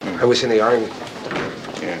I was in the Army.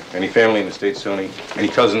 Yeah. Any family in the States, Tony? Any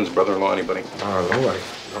cousins, brother-in-law, anybody? Oh, nobody.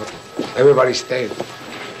 No. Everybody stayed.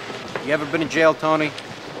 You ever been in jail, Tony?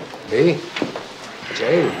 Me?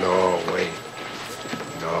 Jail? No way.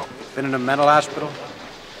 No. Been in a mental hospital?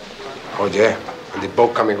 Oh, yeah. And the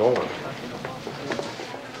boat coming over.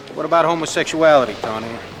 What about homosexuality, Tony?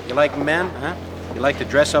 You like men, huh? You like to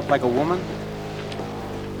dress up like a woman?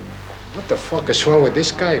 What the fuck is wrong with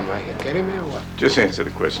this guy? Am I kidding me or what? Just answer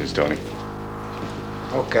the questions, Tony.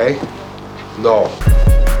 Okay. No.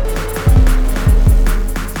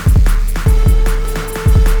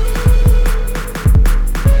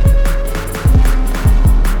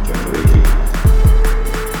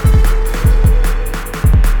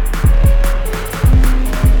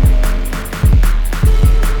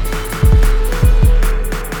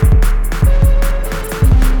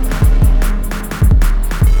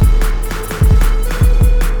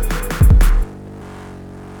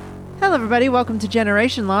 Everybody, welcome to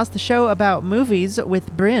Generation Lost, the show about movies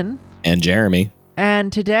with Bryn and Jeremy.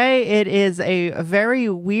 And today it is a very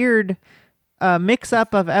weird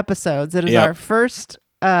mix-up of episodes. It is our first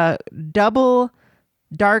double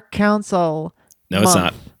Dark Council No, month. It's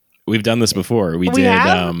not. We've done this before. We did,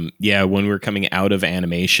 have? when we were coming out of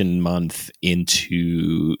animation month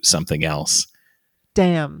into something else.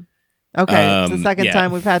 Damn. Okay, it's the second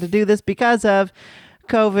time we've had to do this because of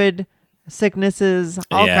COVID, sicknesses,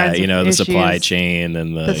 all kinds of the issues. supply chain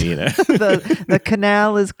and the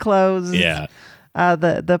canal is closed. Yeah.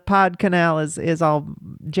 The pod canal is all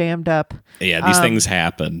jammed up. Yeah, these things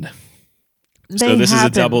happen. So this is a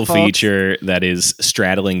double feature that is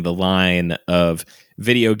straddling the line of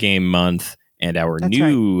video game month and our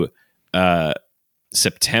new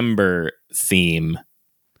September theme.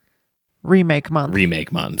 Remake month.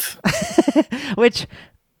 Which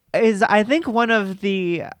is, I think, one of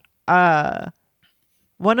the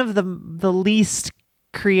least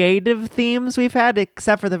creative themes we've had,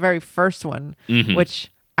 except for the very first one,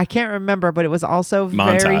 which I can't remember, but it was also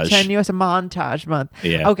very tenuous. A montage month.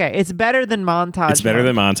 Yeah. Okay, it's better than montage. It's better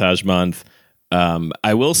than montage month.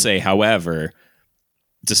 I will say, however,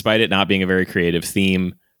 despite it not being a very creative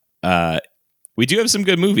theme, we do have some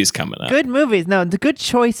good movies coming up. Good movies. No, the good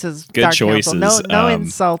choices. Good Dark choices. Council. No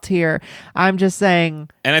insult here. I'm just saying.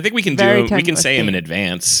 And I think we can say them in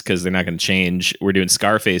advance because they're not going to change. We're doing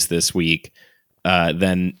Scarface this week.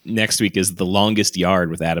 Then next week is The Longest Yard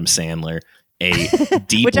with Adam Sandler, a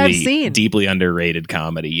deeply underrated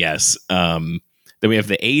comedy. Yes. Then we have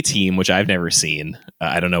The A-Team, which I've never seen.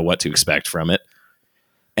 I don't know what to expect from it.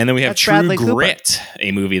 And then we have True Bradley Grit, Cooper.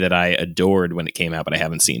 a movie that I adored when it came out, but I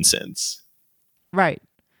haven't seen since. Right.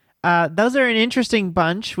 Those are an interesting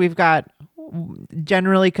bunch. We've got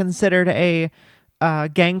generally considered a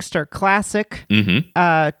gangster classic,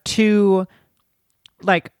 two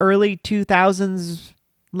like early 2000s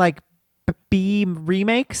like B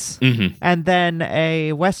remakes, and then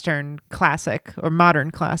a Western classic or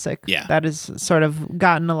modern classic that has sort of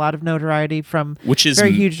gotten a lot of notoriety from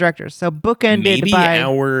very huge directors. So bookended by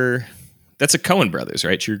that's a Coen Brothers,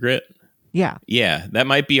 right? True Grit. Yeah. Yeah, that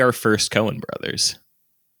might be our first Coen Brothers.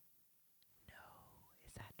 No,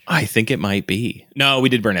 is that true? I think it might be. No, we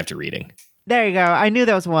did Burn After Reading. There you go. I knew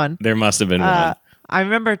there was one. There must have been one. I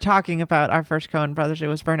remember talking about our first Coen Brothers. It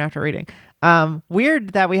was Burn After Reading.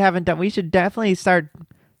 Weird that we haven't done. We should definitely start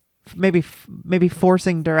maybe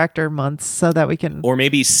forcing director months so that we can. Or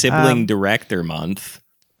maybe sibling director month.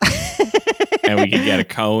 And we can get a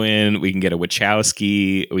Coen. We can get a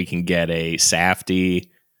Wachowski. We can get a Safdie.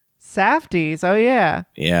 Safdies. Oh, yeah.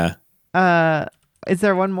 Yeah. Is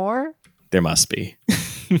there one more? There must be.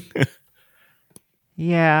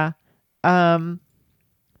 Yeah.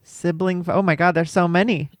 Sibling. Oh, my God. There's so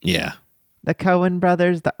many. Yeah. The Coen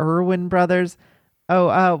brothers, the Irwin brothers.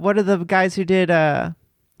 Oh, what are the guys who did the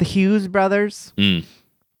Hughes brothers? Didn't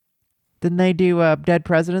they do Dead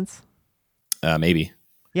Presidents? Maybe.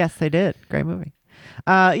 Yes, they did. Great movie.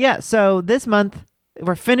 So this month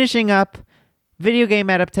we're finishing up video game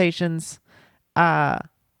adaptations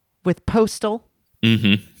with Postal.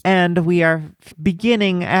 And we are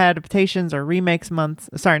beginning adaptations or remakes months.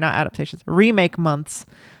 Sorry, not adaptations. Remake months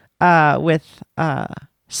with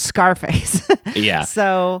Scarface. Yeah.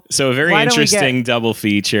 So a very interesting double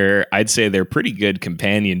feature. I'd say they're pretty good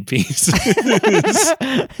companion pieces.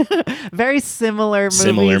 Very similar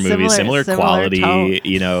movies. Similar quality, tone.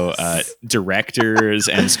 Directors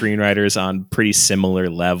and screenwriters on pretty similar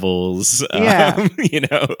levels. Yeah.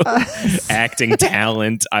 Acting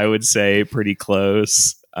talent, I would say pretty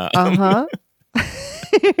close.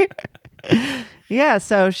 Yeah,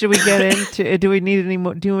 so should we get into? Do we need any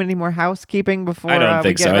more housekeeping before I don't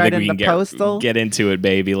think we get so. right I think we into can Postal? get into it,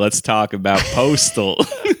 baby. Let's talk about Postal.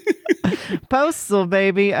 Postal,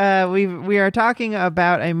 baby. We are talking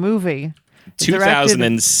about a movie.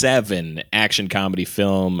 2007 action comedy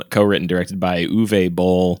film, co-written, directed by Uwe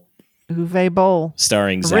Boll. Uwe Boll.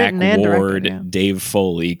 Starring Zach Ward, Dave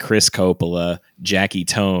Foley, Chris Coppola, Jackie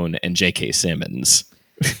Tone, and J.K. Simmons.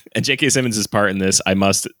 And J.K. Simmons' part in this, I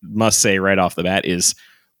must say right off the bat, is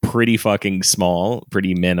pretty fucking small,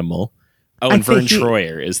 pretty minimal. Oh, and Vern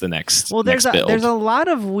Troyer is the next. Well, there's build. There's a lot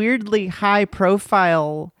of weirdly high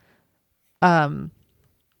profile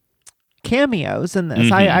cameos in this.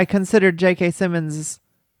 Mm-hmm. I considered J.K. Simmons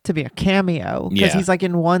to be a cameo because he's like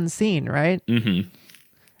in one scene, right?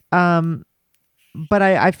 Mm-hmm. But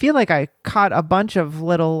I feel like I caught a bunch of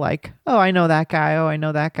little like, oh, I know that guy. Oh, I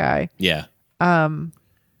know that guy. Yeah.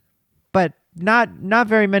 But not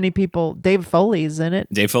very many people. Dave Foley's in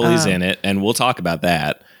it. Dave Foley's in it, and we'll talk about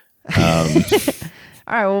that. All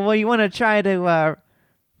right. Well, you want to try to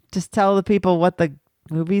just tell the people what the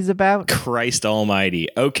movie's about? Christ almighty.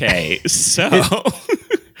 Okay, so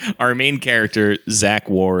our main character, Zach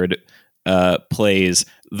Ward, plays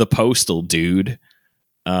the Postal Dude,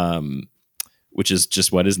 which is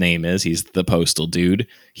just what his name is. He's the Postal Dude.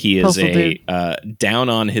 He is down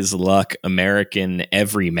on his luck American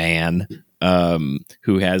everyman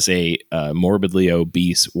who has a morbidly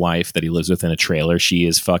obese wife that he lives with in a trailer. She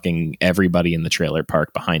is fucking everybody in the trailer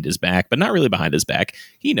park behind his back, but not really behind his back.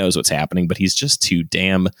 He knows what's happening, but he's just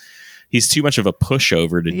he's too much of a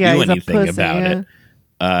pushover to do anything about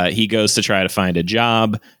it. He goes to try to find a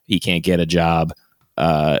job. He can't get a job.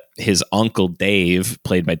 His uncle Dave,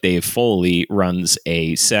 played by Dave Foley, runs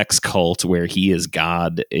a sex cult where he is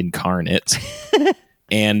God incarnate.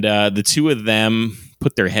 And the two of them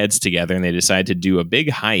put their heads together and they decide to do a big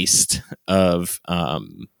heist of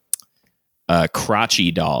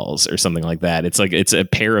crotchy dolls or something like that. It's a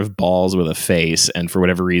pair of balls with a face, and for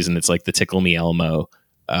whatever reason, it's like the Tickle Me Elmo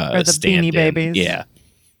or the Beanie Babies. Yeah.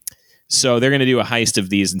 So they're going to do a heist of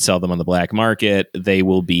these and sell them on the black market. They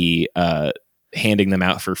will be handing them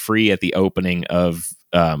out for free at the opening of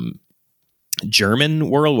German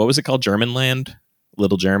World. What was it called? German Land?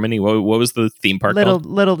 Little Germany? What was the theme park called?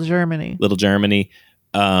 Little Germany. Little Germany.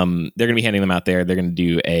 They're going to be handing them out there. They're going to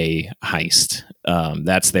do a heist.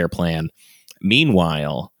 That's their plan.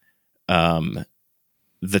 Meanwhile, the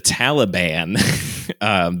Taliban,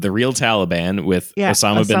 the real Taliban with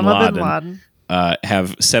Osama bin Laden.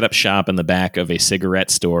 Have set up shop in the back of a cigarette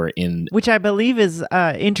store which I believe is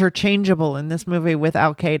interchangeable in this movie with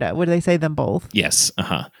Al Qaeda. Would they say them both? Yes.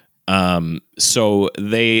 So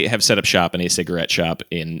they have set up shop in a cigarette shop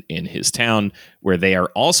in his town where they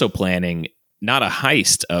are also planning not a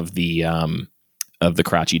heist of the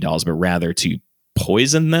crotchy dolls, but rather to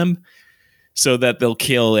poison them so that they'll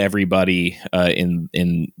kill everybody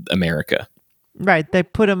in America. Right. They're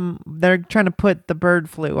trying to put the bird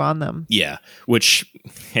flu on them. Yeah. Which,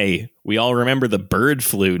 hey, we all remember the bird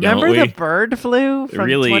flu, don't we? Remember the bird flu from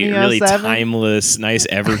really 2007? Timeless, nice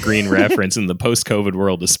evergreen reference in the post-COVID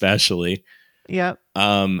world, especially. Yep.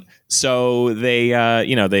 So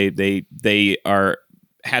they, they are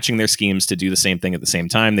hatching their schemes to do the same thing at the same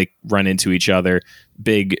time. They run into each other.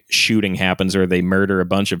 Big shooting happens, or they murder a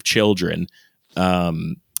bunch of children.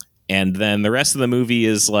 And then the rest of the movie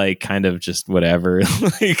is like kind of just whatever.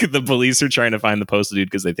 Like the police are trying to find the Postal Dude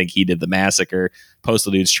because they think he did the massacre.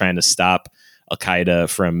 Postal Dude's trying to stop Al Qaeda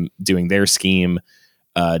from doing their scheme.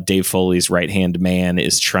 Dave Foley's right-hand man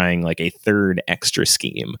is trying like a third extra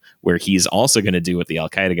scheme where he's also going to do what the Al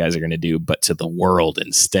Qaeda guys are going to do, but to the world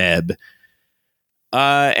instead.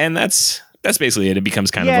 And that's basically it. It becomes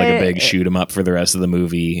kind of like a big shoot 'em up for the rest of the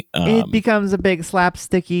movie. It becomes a big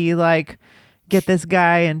slapsticky like, get this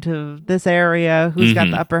guy into this area who's got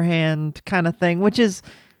the upper hand kind of thing, which is,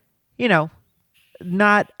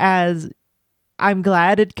 not as, I'm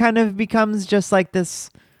glad it kind of becomes just like this.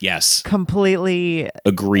 Yes. Completely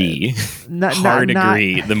agree.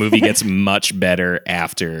 Agree. The movie gets much better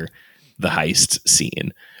after the heist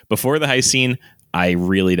scene. Before the heist scene, I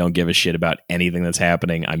really don't give a shit about anything that's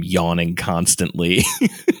happening. I'm yawning constantly.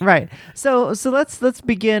 Right. So let's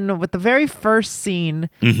begin with the very first scene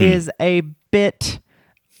is a bit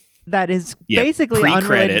that is basically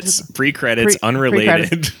pre-credits,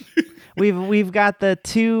 unrelated. We've got the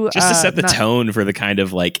two just to set the tone for the kind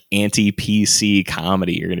of like anti-PC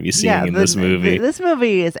comedy you're going to be seeing in this movie. This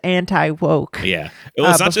movie is anti-woke. Yeah.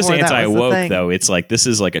 Well, it's not just anti-woke though. It's like this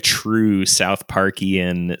is like a true South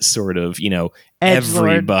Parkian sort of,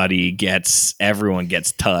 everyone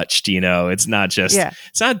gets touched, It's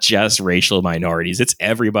not just racial minorities. It's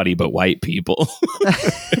everybody but white people.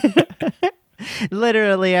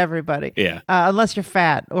 Literally everybody. Yeah. Unless you're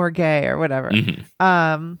fat or gay or whatever.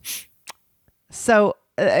 Mm-hmm.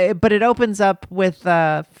 But it opens up with two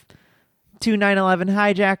 9/11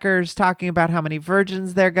 hijackers talking about how many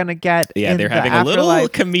virgins they're going to get. Yeah, they're having a little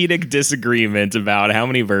comedic disagreement about how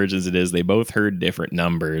many virgins it is. They both heard different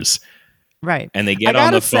numbers. Right. And they get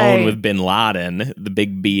on the phone with Bin Laden, the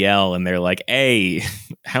big BL, and they're like, hey,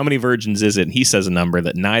 how many virgins is it? And he says a number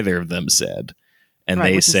that neither of them said. And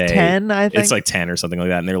they say 10, I think. It's like 10 or something like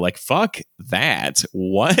that. And they're like, fuck that.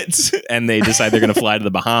 What? And they decide they're going to fly to the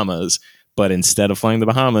Bahamas. But instead of flying to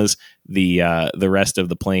the Bahamas, the rest of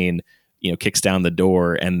the plane, kicks down the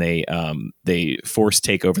door and they force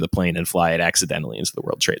take over the plane and fly it accidentally into the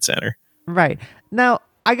World Trade Center. Right. Now,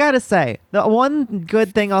 I got to say, the one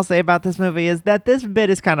good thing I'll say about this movie is that this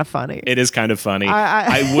bit is kind of funny. It is kind of funny.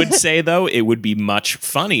 I would say, though, it would be much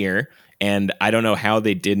funnier. And I don't know how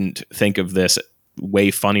they didn't think of this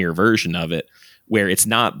way funnier version of it, where it's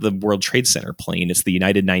not the World Trade Center plane, it's the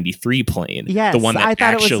United 93 plane. Yes, the one that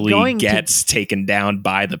actually gets taken down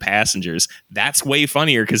by the passengers. That's way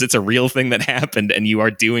funnier because it's a real thing that happened and you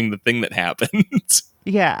are doing the thing that happened.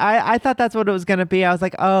 Yeah, I thought that's what it was going to be. I was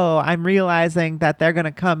like, oh, I'm realizing that they're going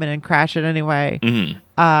to come in and crash it anyway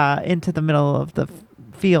into the middle of the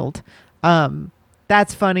field.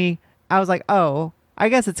 That's funny. I was like, oh, I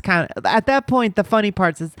guess it's kind of, at that point,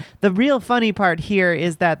 the real funny part here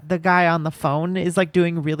is that the guy on the phone is like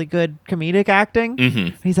doing really good comedic acting.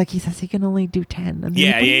 Mm-hmm. He says he can only do 10. And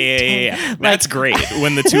Yeah. That's great.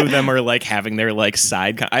 When the two of them are like having their like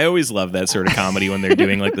side, I always love that sort of comedy when they're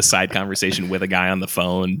doing like the side conversation with a guy on the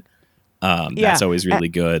phone. That's always really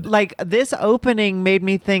good. Like this opening made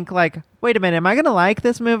me think like, wait a minute, am I going to like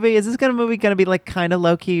this movie? Is this movie going to be like kind of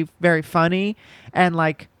low key, very funny? And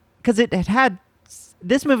like, cause it had,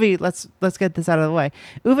 this movie, let's get this out of the way.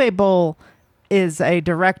 Uwe Boll is a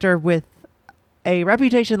director with a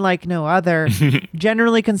reputation like no other,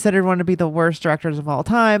 generally considered one to be the worst directors of all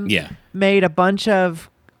time. Yeah. Made a bunch of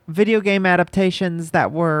video game adaptations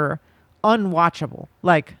that were unwatchable.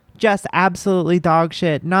 Like, just absolutely dog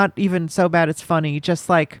shit. Not even so bad it's funny. Just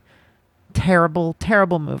like terrible,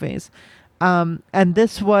 terrible movies. And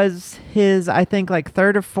this was his, I think, like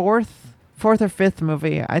fourth or fifth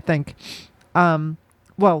movie, I think.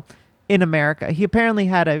 Well, in America. He apparently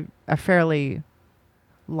had a fairly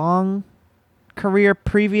long career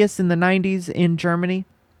previous in the 90s in Germany.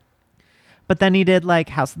 But then he did like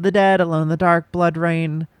House of the Dead, Alone in the Dark, Blood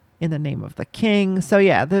Rain, In the Name of the King. So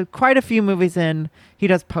yeah, quite a few movies in. He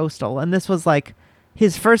does Postal. And this was like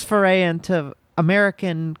his first foray into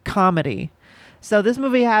American comedy. So this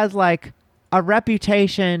movie has like a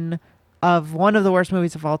reputation of one of the worst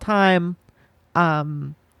movies of all time.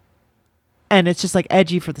 And it's just like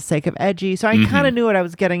edgy for the sake of edgy. So I kind of knew what I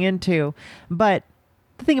was getting into. But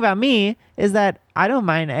the thing about me is that I don't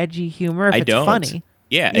mind edgy humor if it's funny.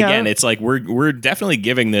 Yeah, again, it's like we're definitely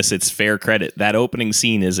giving this its fair credit. That opening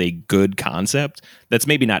scene is a good concept that's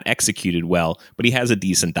maybe not executed well, but he has a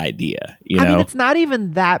decent idea. I mean, it's not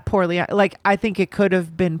even that poorly. Like, I think it could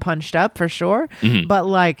have been punched up for sure. But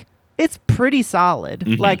like, it's pretty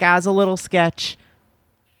solid. Like, as a little sketch.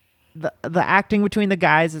 The acting between the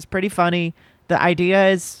guys is pretty funny. The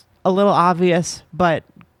idea is a little obvious, but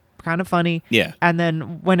kind of funny. Yeah. And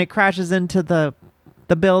then when it crashes into the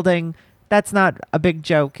building, that's not a big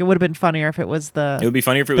joke. It would have been funnier if it was It would be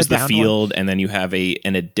funnier if it was the field, and then you have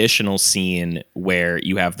an additional scene where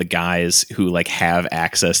you have the guys who like have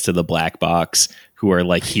access to the black box, who are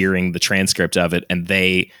like hearing the transcript of it, and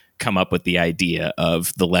they come up with the idea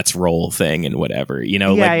of the let's roll thing and whatever.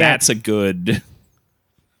 That's a good.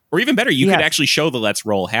 Or even better, you could actually show the let's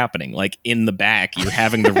roll happening. Like in the back, you're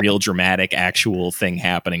having the real dramatic actual thing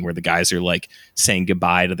happening where the guys are like saying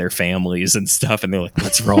goodbye to their families and stuff. And they're like,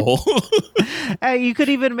 let's roll. You could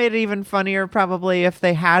even made it even funnier probably if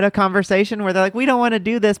they had a conversation where they're like, we don't want to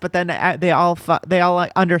do this. But then they all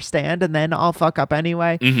like, understand and then all fuck up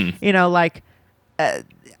anyway.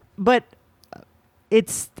 But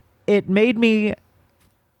it made me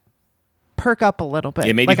perk up a little bit.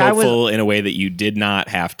 It made you hopeful in a way that you did not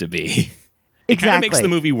have to be. It kind of makes the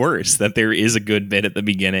movie worse that there is a good bit at the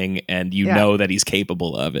beginning and you know that he's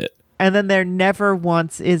capable of it. And then there never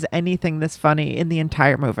once is anything this funny in the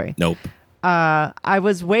entire movie. Nope. I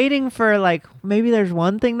was waiting for like maybe there's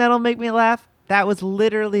one thing that'll make me laugh. That was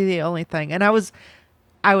literally the only thing, and I was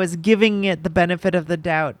giving it the benefit of the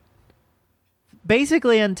doubt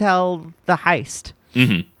basically until the heist.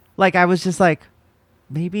 Mm-hmm. Like I was just like,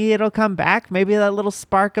 maybe it'll come back. Maybe that little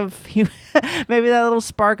spark of maybe that little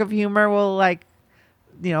spark of humor will like,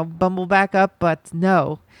 bumble back up. But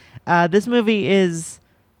no, this movie is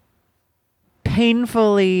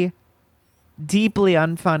painfully, deeply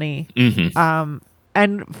unfunny,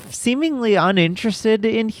 and seemingly uninterested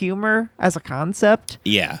in humor as a concept.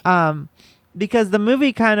 Yeah. Because the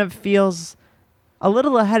movie kind of feels a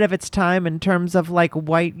little ahead of its time in terms of like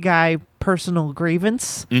white guy personal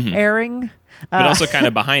grievance airing. But also kind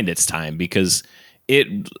of behind its time because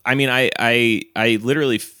I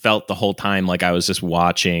literally felt the whole time like I was just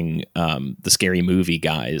watching the Scary Movie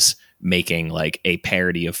guys making like a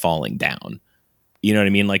parody of Falling Down. You know what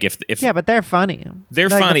I mean? Like if yeah, but they're funny. They're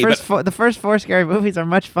like funny. The first four Scary Movies are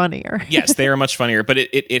much funnier. Yes, they are much funnier. But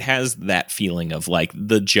it has that feeling of like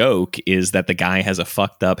the joke is that the guy has a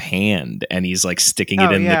fucked up hand and he's like sticking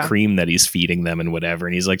it in the cream that he's feeding them and whatever,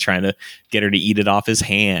 and he's like trying to get her to eat it off his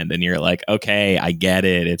hand, and you're like, okay, I get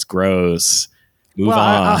it. It's gross. Move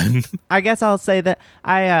on. I guess I'll say that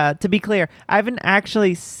to be clear, I haven't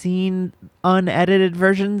actually seen unedited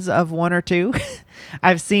versions of one or two.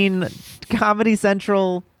 I've seen Comedy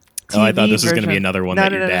Central TV I thought this was going to be version. another one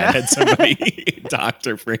that your dad had somebody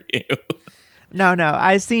doctor for you. No.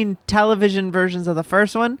 I've seen television versions of the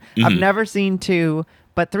first one. I've never seen 2,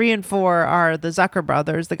 but 3 and 4 are the Zucker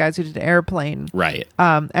brothers, the guys who did Airplane. Right.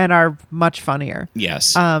 And are much funnier.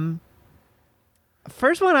 Yes.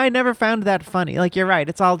 First one I never found that funny. Like, you're right.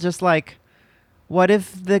 It's all just like, what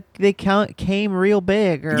if they came real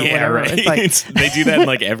big or whatever? Right. It's like they do that in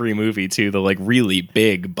like every movie too. The like really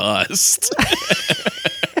big bust.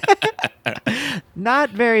 Not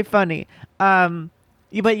very funny.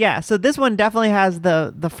 But yeah, so this one definitely has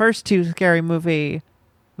the first 2 Scary Movie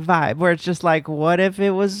vibe where it's just like, what if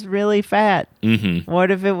it was really fat? Mm-hmm.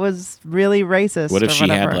 What if it was really racist? What if she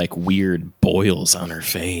whatever? had like weird boils on her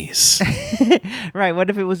face? Right. What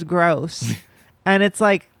if it was gross? And it's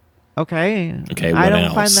like, okay. Okay. I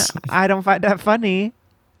else? don't find that funny.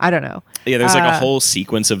 I don't know. Yeah, there's like a whole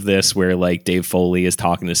sequence of this where like Dave Foley is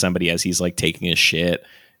talking to somebody as he's like taking a shit,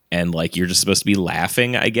 and like you're just supposed to be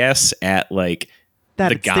laughing, I guess, at like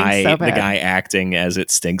the guy acting as it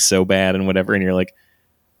stinks so bad and whatever, and you're like,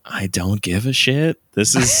 I don't give a shit.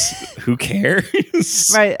 This is who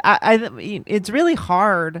cares? Right. I it's really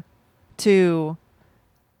hard to.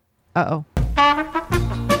 Uh-oh.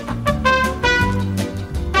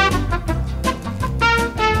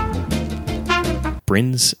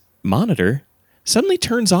 Bryn's monitor suddenly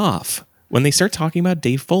turns off when they start talking about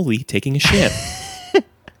Dave Foley taking a shit.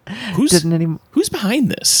 Who's behind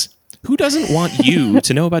this? Who doesn't want you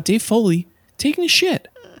to know about Dave Foley taking a shit?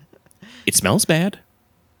 It smells bad.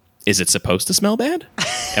 Is it supposed to smell bad?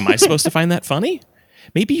 Am I supposed to find that funny?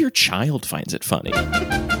 Maybe your child finds it funny.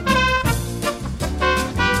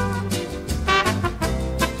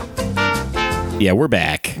 Yeah, we're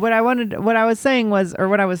back. What I was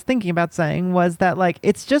thinking about saying was that like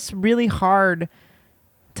it's just really hard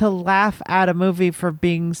to laugh at a movie for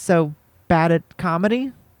being so bad at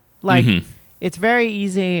comedy. Like it's very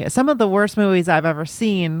easy. Some of the worst movies I've ever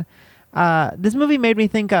seen. This movie made me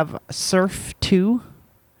think of Surf 2.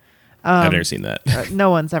 I've never seen that. No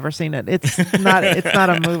one's ever seen it. It's not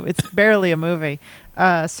a movie. It's barely a movie.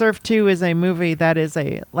 Surf 2 is a movie that is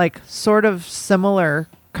a like sort of similar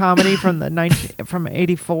comedy from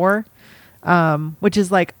 84, which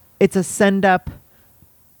is like it's a send up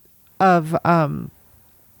of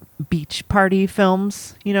beach party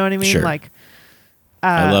films. You know what I mean? Sure. Like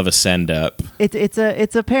I love a send up. It's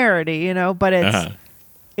a parody, but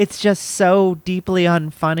it's just so deeply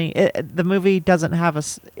unfunny. The movie doesn't have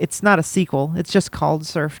it's not a sequel. It's just called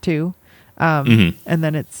Surf 2. And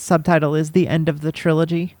then its subtitle is The End of the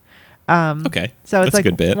Trilogy. Okay. So it's that's a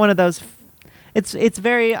good bit. One of those, it's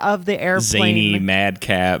very of the Airplane. Zany,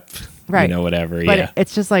 madcap, right. Whatever. But yeah.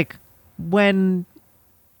 it's just like when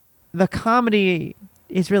the comedy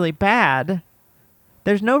is really bad,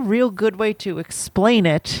 there's no real good way to explain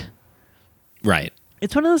it. Right.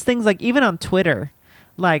 It's one of those things like even on Twitter,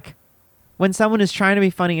 like when someone is trying to be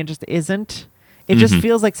funny and just isn't, it just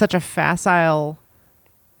feels like such a facile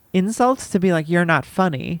insult to be like, you're not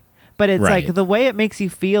funny. But it's right. like the way it makes you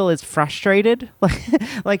feel is frustrated.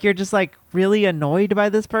 Like you're just like really annoyed by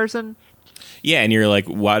this person. Yeah. And you're like,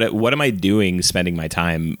 what am I doing spending my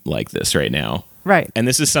time like this right now? Right. And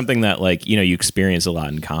this is something that like, you experience a lot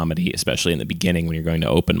in comedy, especially in the beginning when you're going to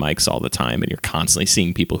open mics all the time and you're constantly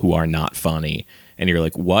seeing people who are not funny and you're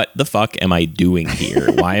like, what the fuck am I doing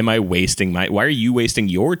here? Why are you wasting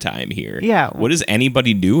your time here? Yeah. What is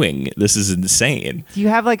anybody doing? This is insane. You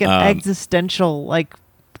have like an existential like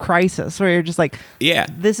crisis where you're just like, yeah,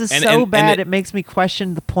 this is so bad it makes me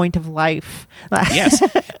question the point of life. Yes.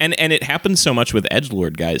 And it happens so much with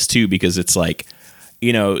edgelord guys too, because it's like,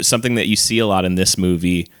 you know, something that you see a lot in this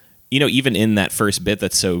movie, you know, even in that first bit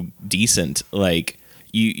that's so decent, like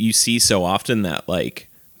you see so often that like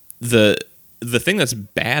the thing that's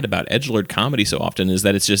bad about edgelord comedy so often is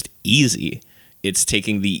that it's just easy. It's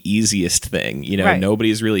taking the easiest thing, you know, right.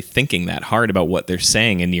 Nobody's really thinking that hard about what they're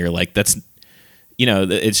saying, and you're like, that's, you know,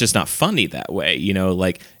 it's just not funny that way, you know.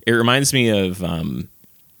 Like, it reminds me of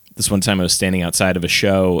this one time I was standing outside of a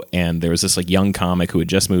show, and there was this like young comic who had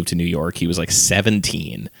just moved to New York. He was like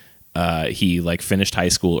 17. He like finished high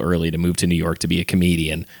school early to move to New York to be a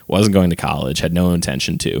comedian, wasn't going to college, had no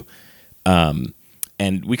intention to.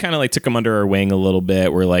 And we kind of like took him under our wing a little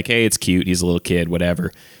bit. We're like, hey, it's cute. He's a little kid,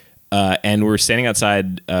 whatever. And we're standing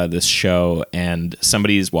outside this show, and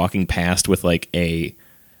somebody's walking past with like a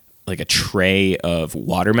tray of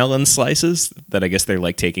watermelon slices that I guess they're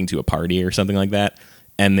like taking to a party or something like that.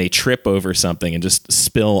 And they trip over something and just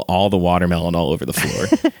spill all the watermelon all over the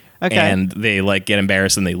floor. Okay. And they like get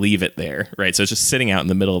embarrassed and they leave it there. Right. So it's just sitting out in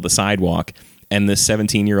the middle of the sidewalk. And this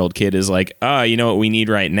 17-year-old kid is like, oh, you know what we need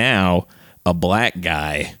right now? A black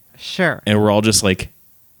guy. Sure. And we're all just like,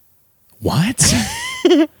 what?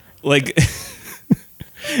 Like,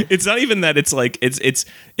 it's not even that it's like, it's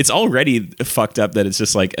already fucked up that it's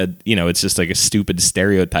just like a, you know, it's just like a stupid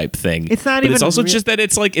stereotype thing. It's not but even. It's also just that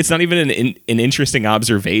it's like, it's not even an interesting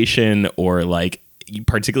observation or like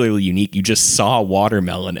particularly unique. You just saw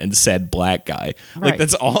watermelon and said black guy. Right. Like,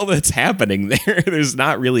 that's all that's happening there. There's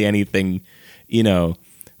not really anything, you know,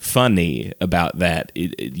 funny about that.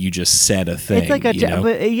 You just said a thing. It's like a, you know?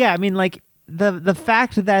 But yeah, I mean, like the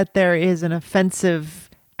fact that there is an offensive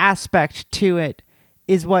aspect to it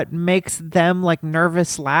is what makes them like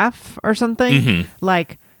nervous laugh or something. Mm-hmm.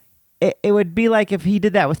 Like it would be like if he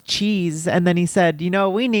did that with cheese and then he said, you know,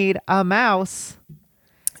 we need a mouse.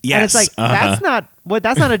 Yes. And it's like,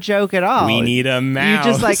 that's not a joke at all. We need a mouse.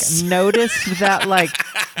 You just like noticed that like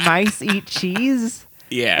mice eat cheese.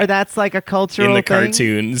 Yeah. Or that's like a cultural in the thing.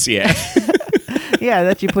 cartoons. Yeah. Yeah.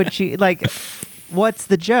 That you put cheese, like, what's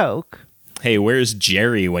the joke? Hey, where's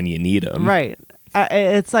Jerry when you need him? Right.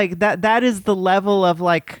 It's like that is the level of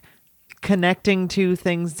like connecting two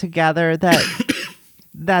things together that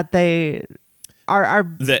that they are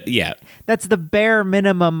that. Yeah. That's the bare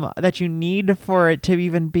minimum that you need for it to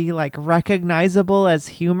even be like recognizable as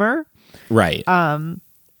humor. Right. And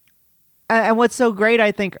what's so great,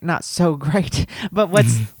 I think, not so great, but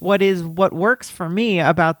what works for me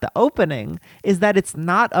about the opening is that it's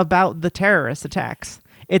not about the terrorist attacks.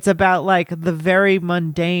 It's about like the very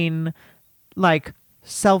mundane, like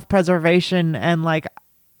self-preservation and like,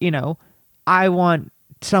 you know, I want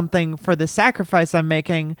something for the sacrifice I'm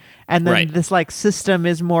making, and then right. this like system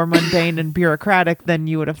is more mundane and bureaucratic than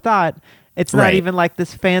you would have thought. It's not right. even like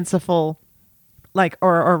this fanciful like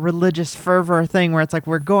or religious fervor thing where it's like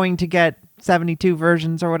we're going to get 72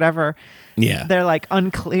 versions or whatever. Yeah. They're like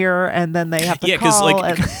unclear, and then they have to call.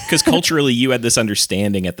 Because culturally you had this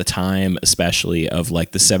understanding at the time, especially of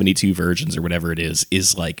like the 72 versions or whatever it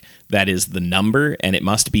is like that is the number, and it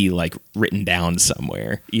must be like written down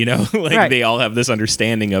somewhere, you know. Like right. They all have this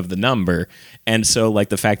understanding of the number, and so like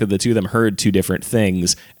the fact that the two of them heard two different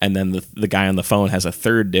things, and then the guy on the phone has a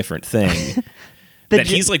third different thing. That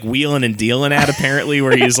he's like wheeling and dealing at, apparently,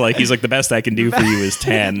 where he's like the best I can do for you is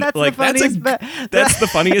 10. That's like that's the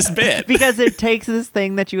funniest bit, because it takes this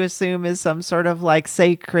thing that you assume is some sort of like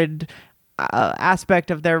sacred aspect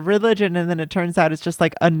of their religion, and then it turns out it's just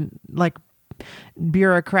like like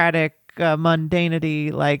bureaucratic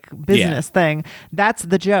mundanity, like business thing. That's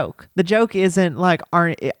the joke. The joke isn't like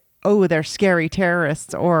they're scary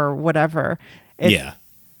terrorists or whatever.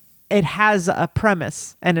 It has a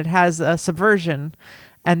premise and it has a subversion,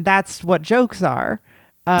 and that's what jokes are.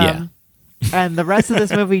 And the rest of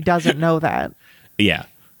this movie doesn't know that. Yeah.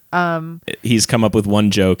 He's come up with one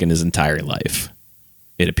joke in his entire life,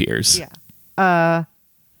 it appears. Yeah.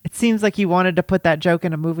 It seems like he wanted to put that joke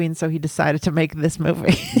in a movie, and so he decided to make this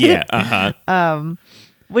movie. Yeah. Uh-huh.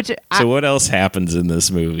 So what else happens in this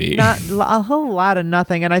movie? Not a whole lot of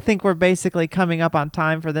nothing, and I think we're basically coming up on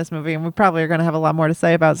time for this movie, and we probably are going to have a lot more to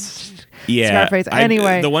say about Scarface.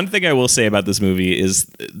 Anyway, the one thing I will say about this movie is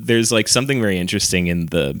there's like something very interesting in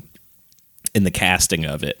the casting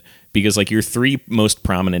of it, because like your three most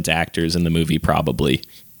prominent actors in the movie probably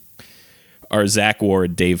are Zach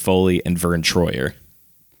Ward, Dave Foley, and Vern Troyer.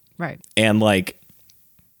 Right. And like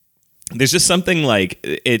there's just something like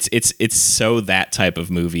it's so that type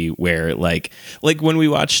of movie where like when we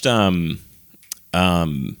watched A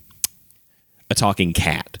Talking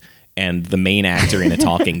Cat, and the main actor in A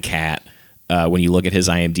Talking Cat, when you look at his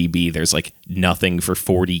IMDb, there's like nothing for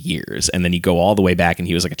 40 years. And then you go all the way back and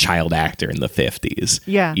he was like a child actor in the 50s.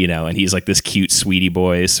 Yeah. You know, and he's like this cute sweetie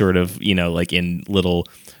boy sort of, you know, like in little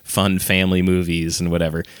fun family movies and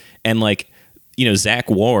whatever. And like, you know, Zach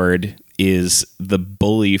Ward is the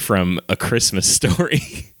bully from A Christmas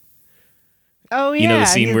Story. Oh yeah, you know the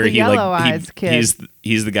scene he's where the he yellow like eyes kid.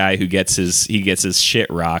 he's the guy who gets his shit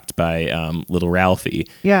rocked by little Ralphie.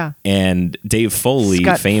 Yeah. And Dave Foley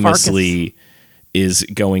Scott famously Farkas. is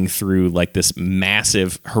going through like this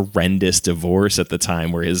massive horrendous divorce at the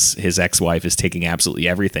time where his ex-wife is taking absolutely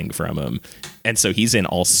everything from him. And so he's in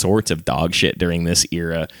all sorts of dog shit during this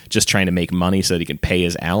era, just trying to make money so that he can pay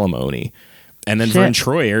his alimony. And then Vern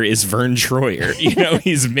Troyer is Vern Troyer. You know,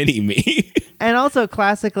 he's mini-me. And also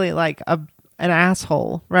classically like an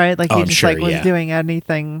asshole, right? Like he just was doing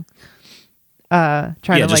anything trying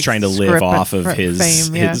to live off of his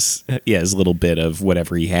fame, his little bit of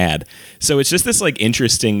whatever he had. So it's just this like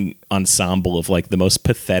interesting ensemble of like the most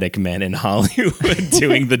pathetic men in Hollywood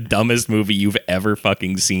doing the dumbest movie you've ever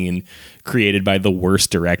fucking seen, created by the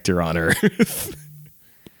worst director on earth.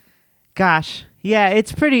 Gosh. Yeah,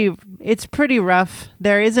 it's pretty rough.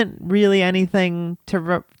 There isn't really anything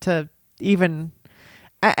to even,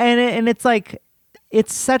 and it's like,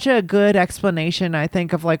 it's such a good explanation, I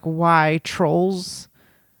think, of like why trolls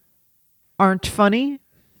aren't funny,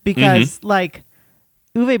 because like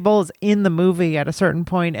Uwe Boll is in the movie at a certain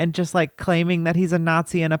point and just like claiming that he's a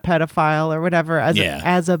Nazi and a pedophile or whatever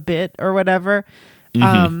as a bit or whatever.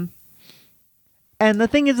 And the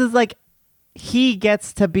thing is like, he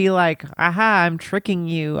gets to be like, aha, I'm tricking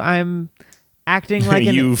you. I'm acting like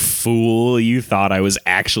you fool. You thought I was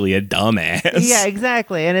actually a dumbass. Yeah,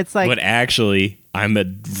 exactly. And it's like, but actually, I'm a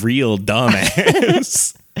real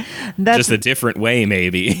dumbass. Just a different way,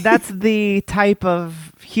 maybe. That's the type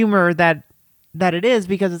of humor that it is,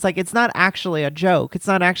 because it's like, it's not actually a joke. It's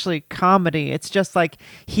not actually comedy. It's just like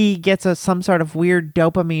he gets some sort of weird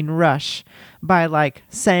dopamine rush by like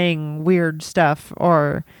saying weird stuff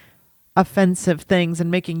or offensive things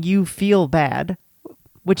and making you feel bad,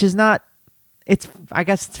 which is not, I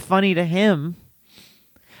guess it's funny to him,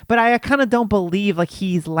 but I kind of don't believe like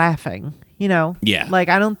he's laughing, you know? Yeah. Like,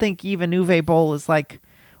 I don't think even Uwe Boll is like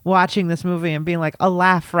watching this movie and being like a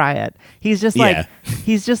laugh riot. He's just like,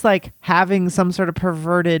 he's just like having some sort of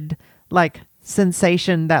perverted like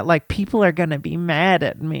sensation that like people are going to be mad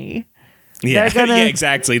at me. Yeah, yeah,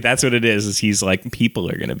 exactly. That's what it is he's like, people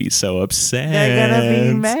are going to be so upset. They're going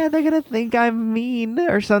to be mad. They're going to think I'm mean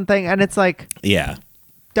or something. And it's like, yeah,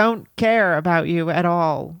 don't care about you at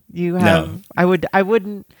all. You have, no. I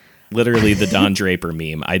wouldn't. Literally the Don Draper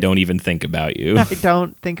meme. I don't even think about you. I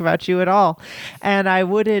don't think about you at all. And I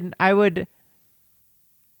would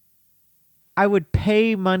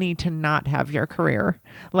pay money to not have your career.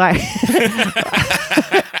 Like,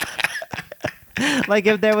 like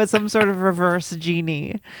if there was some sort of reverse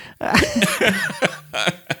genie,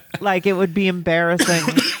 like it would be embarrassing.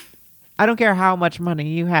 I don't care how much money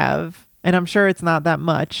you have, and I'm sure it's not that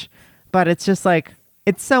much, but it's just like,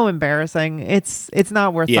 it's so embarrassing. It's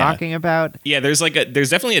not worth talking about. Yeah, there's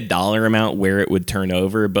definitely a dollar amount where it would turn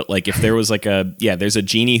over, but like if there was like there's a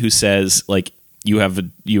genie who says like you have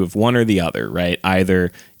one or the other, right?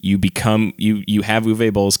 Either you become you have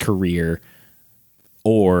Uwe Boll's career,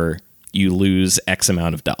 or you lose X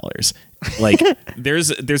amount of dollars. Like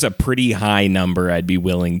there's a pretty high number I'd be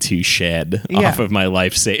willing to shed off of my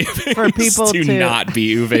life savings for people to not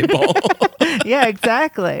be Uwe Boll. Yeah,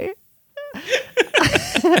 exactly.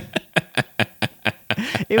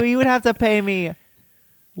 You would have to pay me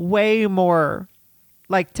way more,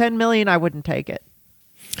 like 10 million. I wouldn't take it,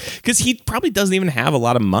 because he probably doesn't even have a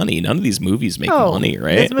lot of money. None of these movies make money,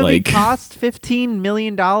 right? This movie cost $15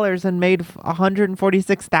 million and made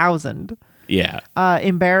 146,000. Yeah.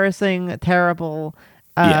 Embarrassing, terrible.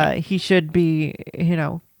 He should be,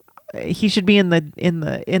 he should be in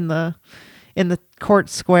the court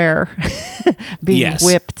square being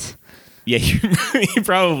whipped. Yeah, he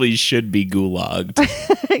probably should be gulagged.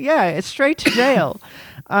 Yeah, it's straight to jail.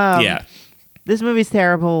 This movie's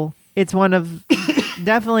terrible. It's one of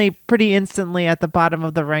definitely pretty instantly at the bottom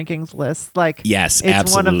of the rankings list. Like, yes, it's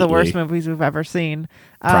absolutely one of the worst movies we've ever seen.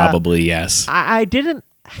 Probably, yes. I didn't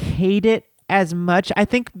hate it as much. I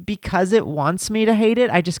think because it wants me to hate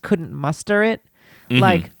it, I just couldn't muster it. Mm-hmm.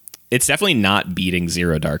 Like, It's definitely not beating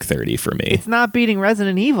Zero Dark 30 for me. It's not beating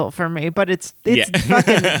Resident Evil for me, but it's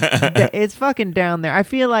fucking down there. I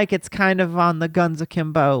feel like it's kind of on the Guns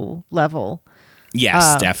Akimbo level.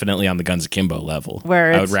 Yes, definitely on the Guns Akimbo level.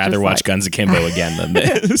 Where I would rather watch Guns Akimbo again than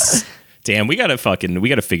this. Damn, we gotta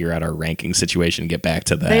figure out our ranking situation and get back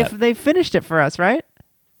to that. They've finished it for us, right?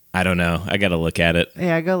 I don't know. I gotta look at it.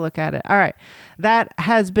 Yeah, go look at it. All right. That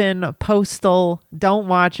has been Postal. Don't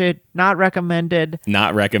watch it. Not recommended.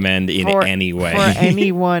 Not recommend in any way. For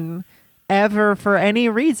anyone ever, for any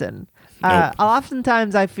reason. Nope.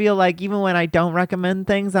 Oftentimes I feel like even when I don't recommend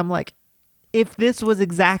things, I'm like, if this was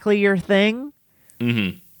exactly your thing,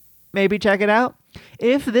 maybe check it out.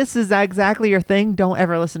 If this is exactly your thing, don't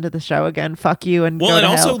ever listen to the show again. Fuck you and go to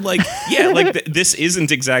hell. This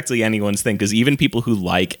isn't exactly anyone's thing, because even people who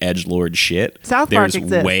like edgelord shit, South Park there's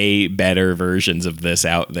exists. way better versions of this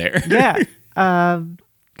out there. Yeah.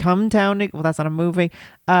 Come Town. Well, that's not a movie.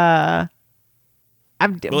 Like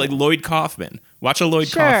Lloyd Kaufman. Watch a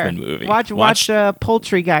Lloyd Kaufman movie. Watch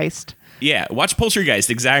Poultrygeist. Yeah, watch Poultrygeist.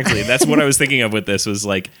 Exactly. That's what I was thinking of with this, was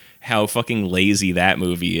like how fucking lazy that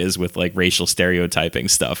movie is with like racial stereotyping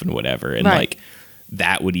stuff and whatever. And like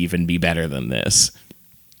that would even be better than this.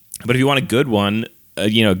 But if you want a good one,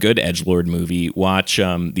 good edgelord movie, watch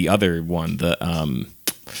the other one, the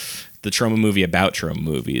Troma movie about Troma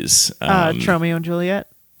movies. Tromeo and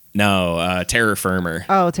Juliet? No, Terror Firmer.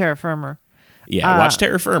 Oh, Terror Firmer. Yeah, watch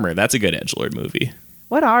Terror Firmer. That's a good edgelord movie.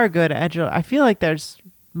 What are good edgelord? I feel like there's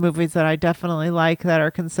movies that I definitely like that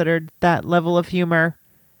are considered that level of humor.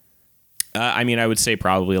 I would say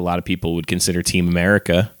probably a lot of people would consider Team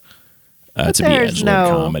America to be edgelord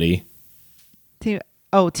comedy. Team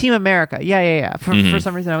America. Yeah. For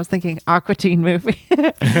some reason, I was thinking Aqua Teen movie.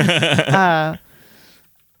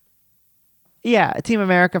 Yeah, Team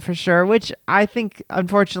America for sure, which I think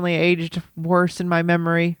unfortunately aged worse in my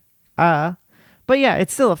memory. But yeah, it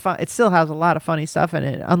still has a lot of funny stuff in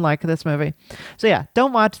it, unlike this movie. So yeah,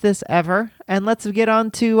 don't watch this ever. And let's get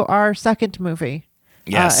on to our second movie.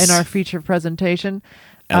 Yes. In our feature presentation.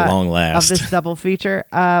 At long last. Of this double feature,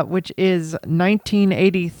 which is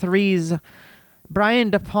 1983's Brian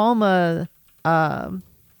De Palma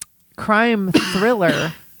crime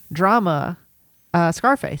thriller drama,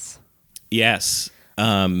 Scarface. Yes.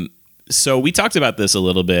 So we talked about this a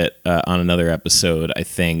little bit on another episode. I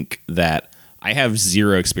think that I have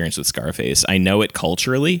zero experience with Scarface. I know it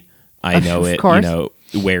culturally. I know it,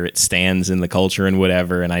 where it stands in the culture and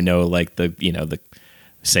whatever. And I know like the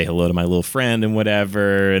say hello to my little friend and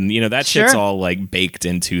whatever. And, that shit's all like baked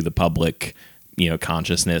into the public,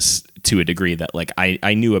 consciousness to a degree that like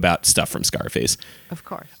I knew about stuff from Scarface. Of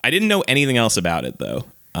course. I didn't know anything else about it though.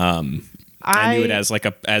 I knew it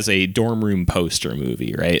as a dorm room poster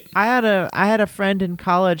movie, right? I had a friend in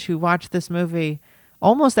college who watched this movie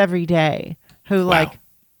almost every day. Who wow.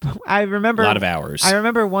 I remember a lot of hours. I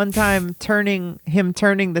remember one time turning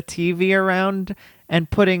the TV around and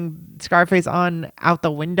putting Scarface on out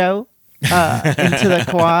the window into the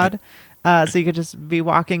quad, so you could just be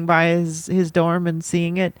walking by his dorm and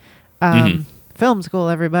seeing it. Film school,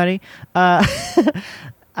 everybody.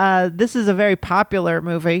 This is a very popular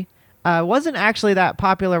movie. Wasn't actually that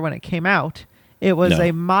popular when it came out. It was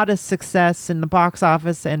a modest success in the box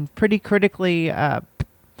office and pretty critically, I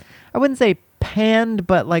wouldn't say panned,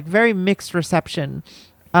 but like very mixed reception.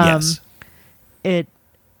 Yes. It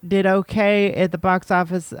did okay at the box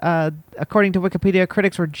office. According to Wikipedia,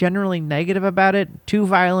 critics were generally negative about it. Too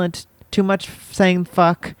violent, too much saying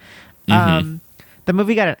fuck. The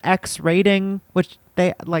movie got an X rating, which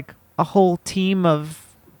they like a whole team of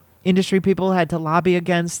industry people had to lobby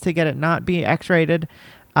against to get it not be X-rated.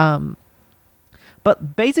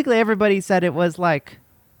 But basically everybody said it was like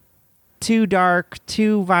too dark,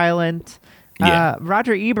 too violent. Yeah.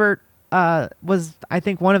 Roger Ebert was, I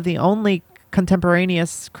think, one of the only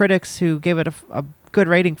contemporaneous critics who gave it a good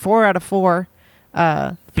rating, 4 out of 4.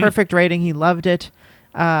 Perfect rating. He loved it.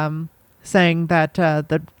 Saying that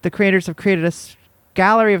the creators have created a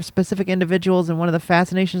gallery of specific individuals, and one of the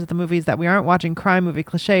fascinations of the movie is that we aren't watching crime movie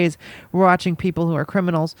cliches. We're watching people who are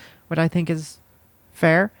criminals, which I think is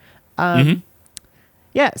fair.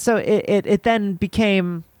 Yeah, so it then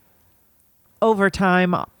became, over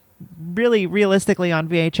time, really realistically on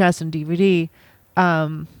VHS and DVD,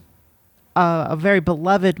 a very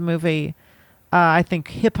beloved movie. I think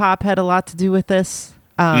hip-hop had a lot to do with this.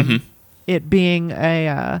 It being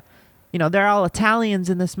a... they're all Italians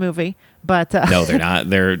in this movie, but no, they're not.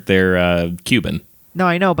 They're Cuban. No,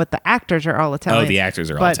 I know, but the actors are all Italian. Oh, the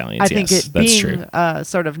actors are all Italians. I think yes, it that's being true.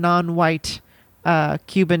 Sort of non-white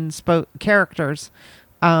Cuban characters,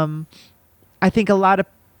 I think a lot of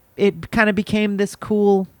it kind of became this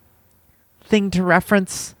cool thing to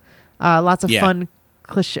reference. Lots of fun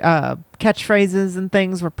catchphrases and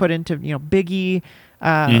things were put into, Biggie.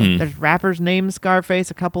 There's rappers named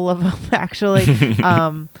Scarface, a couple of them actually.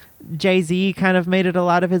 Jay-Z kind of made it a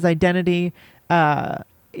lot of his identity.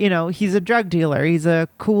 He's a drug dealer. He's a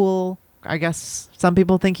cool, I guess some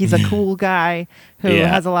people think he's a cool guy who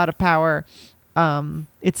has a lot of power.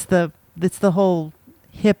 It's the whole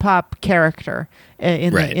hip hop character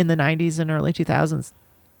in the 90s and early 2000s.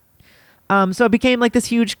 So it became like this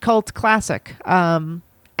huge cult classic. And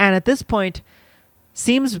at this point,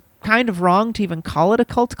 seems kind of wrong to even call it a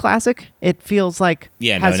cult classic. It feels like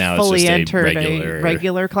has fully entered a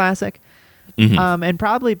regular classic. And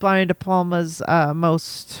probably Brian De Palma's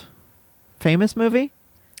most famous movie.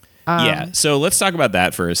 So let's talk about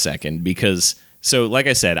that for a second, because like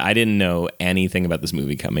I said, I didn't know anything about this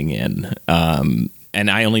movie coming in. And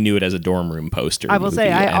I only knew it as a dorm room poster. I will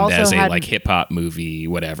say, I also as a like hip hop movie,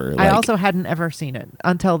 whatever. I also hadn't ever seen it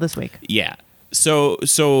until this week. Yeah. So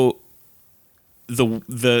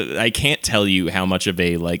the I can't tell you how much of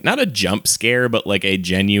a not a jump scare, but like a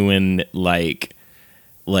genuine like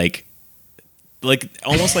almost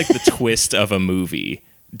like the twist of a movie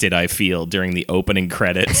did I feel during the opening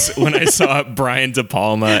credits when I saw Brian De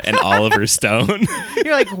Palma and Oliver Stone.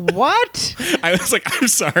 You're like, what? I was like, I'm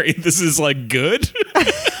sorry, this is like good.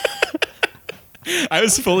 I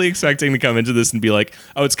was fully expecting to come into this and be like,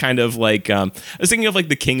 oh, it's kind of like I was thinking of like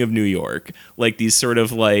The King of New York, like these sort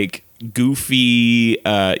of like goofy.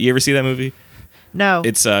 You ever see that movie? No.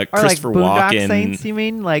 It's Boondock Christopher Walken. Saints, you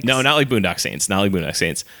mean? No, not like Boondock Saints. Not like Boondock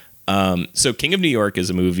Saints. So King of New York is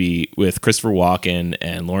a movie with Christopher Walken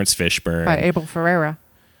and Lawrence Fishburne by Abel Ferreira,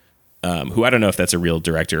 who I don't know if that's a real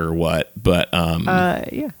director or what, but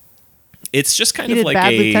it's just kind of like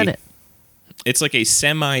Bad Lieutenant. It's like a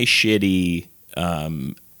semi shitty,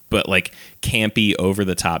 but like campy, over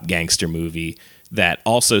the top gangster movie that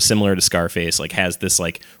also, similar to Scarface, like has this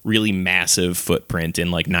like really massive footprint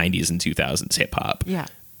in like 90s and 2000s hip hop. Yeah.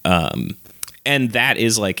 And that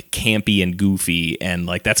is like campy and goofy, and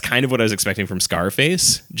like that's kind of what I was expecting from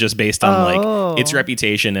Scarface, just based on like its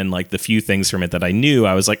reputation and like the few things from it that I knew.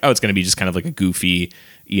 I was like, oh, it's going to be just kind of like a goofy,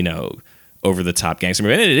 over the top gangster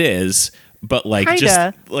movie, and it is. But like Kinda.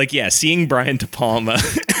 Just like seeing Brian De Palma,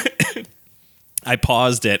 I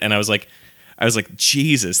paused it and I was like,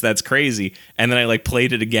 Jesus, that's crazy. And then I like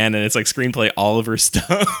played it again, and it's like screenplay Oliver Stone.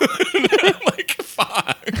 I'm like,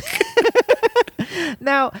 fuck.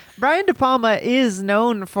 Now, Brian De Palma is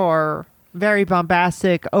known for very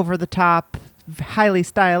bombastic, over-the-top, highly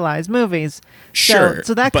stylized movies. Sure,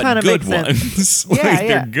 so that kind of makes ones. sense.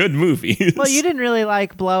 They're good movies. Well, you didn't really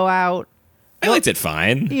like Blowout. I liked it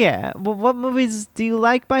fine. Yeah. Well, what movies do you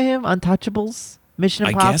like by him? Untouchables? Mission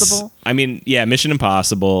Impossible? Mission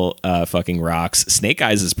Impossible fucking rocks. Snake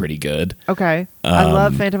Eyes is pretty good. Okay. I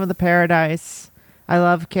love Phantom of the Paradise. I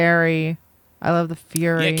love Carrie. I love The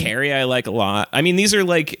Fury. Yeah, Carrie I like a lot. I mean, these are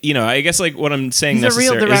like, I guess like what I'm saying he's a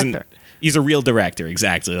real director. He's a real director,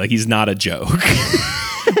 exactly. Like, he's not a joke.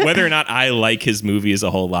 Whether or not I like his movies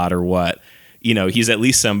a whole lot or what, he's at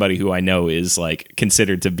least somebody who I know is like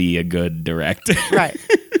considered to be a good director. Right.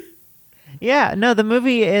 Yeah, no, the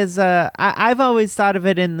movie is, I've always thought of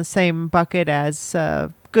it in the same bucket as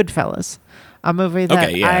Goodfellas, a movie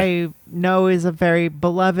that I know is a very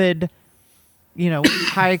beloved,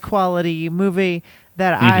 high quality movie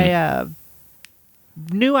that I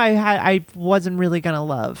knew I wasn't really going to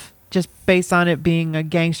love, just based on it being a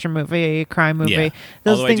gangster movie, a crime movie. Yeah.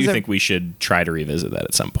 Those Although things I do think we should try to revisit that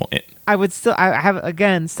at some point. still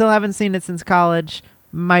haven't seen it since college.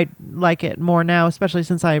 Might like it more now, especially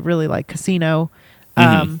since I really like Casino,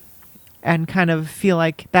 and kind of feel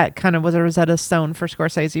like that kind of was a Rosetta Stone for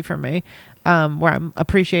Scorsese for me, where I'm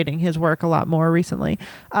appreciating his work a lot more recently.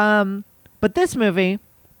 But this movie,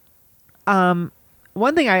 one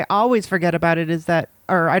thing I always forget about it is that,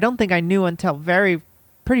 or I don't think I knew until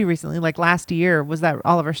pretty recently, like last year, was that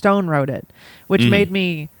Oliver Stone wrote it, which made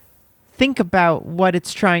me think about what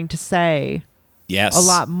it's trying to say a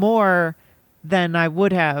lot more than I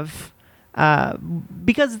would have,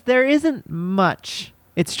 because there isn't much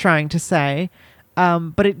it's trying to say,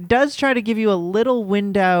 but it does try to give you a little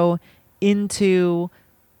window into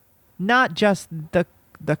not just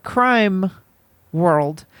the crime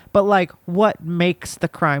world, but like what makes the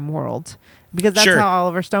crime world, because that's how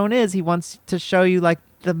Oliver Stone is. He wants to show you like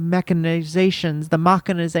the mechanizations,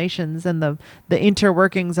 and the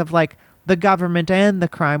interworkings of like the government and the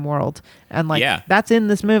crime world, and like that's in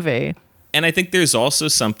this movie. And I think there's also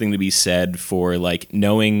something to be said for like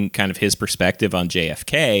knowing kind of his perspective on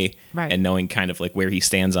JFK, and knowing kind of like where he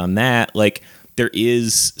stands on that. Like there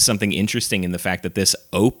is something interesting in the fact that this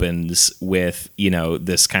opens with,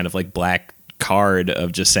 this kind of like black card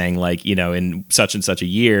of just saying like, in such and such a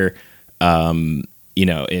year, in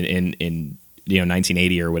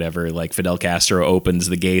 1980 or whatever, like Fidel Castro opens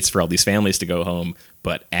the gates for all these families to go home.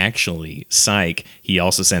 But actually, psych, he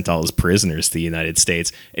also sent all his prisoners to the United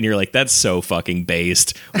States. And you're like, that's so fucking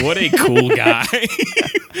based. What a cool guy.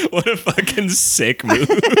 What a fucking sick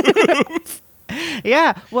move.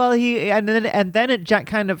 Yeah. Well, and then it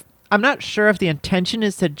kind of, I'm not sure if the intention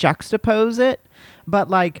is to juxtapose it, but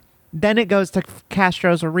like, then it goes to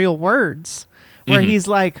Castro's real words where he's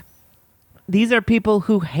like, these are people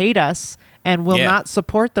who hate us and will not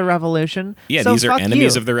support the revolution. Yeah, so these are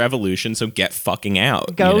enemies you. of the revolution, so get fucking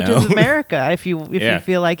out. Go to America if you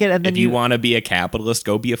feel like it. And then if you want to be a capitalist,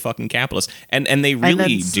 go be a fucking capitalist. And they really and then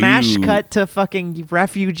do. Smash cut to fucking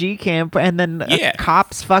refugee camp, and then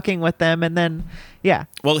cops fucking with them, and then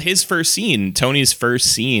Well, his first scene, Tony's first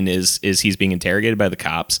scene is he's being interrogated by the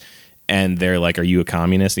cops. And they're like, "Are you a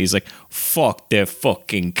communist?" And he's like, "Fuck, they're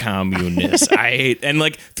fucking communists. I hate." And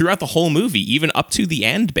like throughout the whole movie, even up to the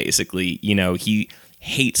end, basically, he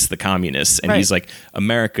hates the communists, and he's like,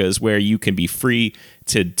 "America is where you can be free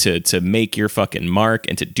to make your fucking mark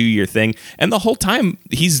and to do your thing." And the whole time,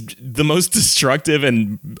 he's the most destructive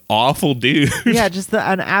and awful dude. Yeah, just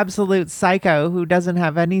an absolute psycho who doesn't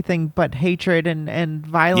have anything but hatred and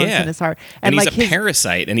violence in his heart. And he's like a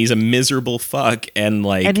parasite, and he's a miserable fuck, and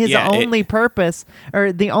like, and his only purpose,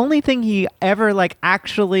 or the only thing he ever like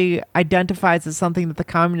actually identifies as something that the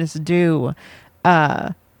communists do,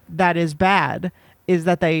 that is bad, is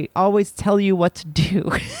that they always tell you what to do.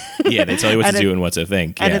 Yeah, they tell you what to do and what to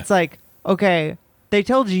think. And it's like, okay, they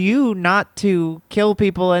told you not to kill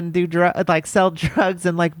people and do sell drugs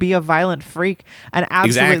and like be a violent freak, an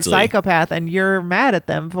absolute psychopath, and you're mad at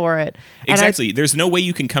them for it. Exactly. There's no way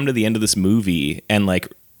you can come to the end of this movie and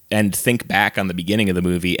think back on the beginning of the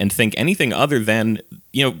movie and think anything other than,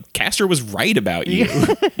 Castro was right about you.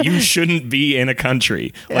 You shouldn't be in a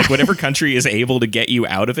country. Like, whatever country is able to get you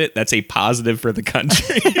out of it, that's a positive for the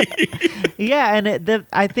country. Yeah, and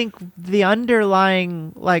I think the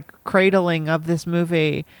underlying, like, cradling of this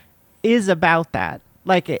movie is about that.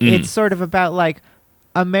 Like, it's sort of about, like,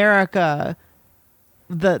 America,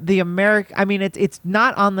 the America. I mean, it's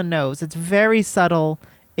not on the nose. It's very subtle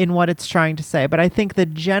in what it's trying to say, but I think the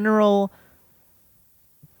general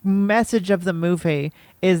message of the movie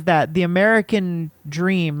is that the American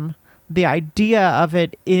dream, the idea of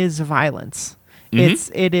it, is violence.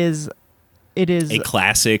 It is a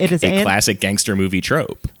classic gangster movie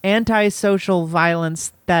trope. Antisocial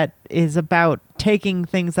violence that is about taking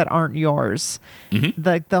things that aren't yours.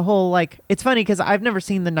 The whole, like, it's funny because I've never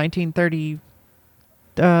seen the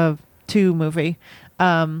 1932 movie.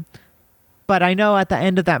 But I know at the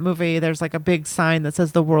end of that movie, there's like a big sign that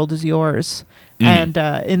says "The world is yours," and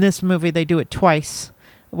in this movie, they do it twice,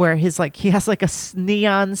 where he has like a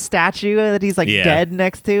neon statue that he's like dead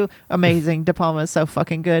next to. Amazing, De Palma is so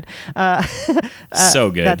fucking good.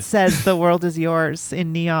 So good. That says "The world is yours"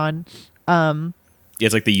 in neon.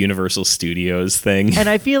 It's like the Universal Studios thing, and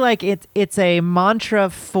I feel like it's a mantra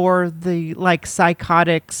for the like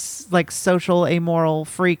psychotics, like social amoral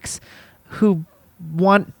freaks who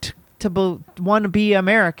want to be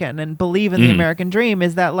American and believe in the American dream,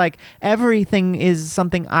 is that like everything is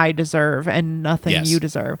something I deserve and nothing you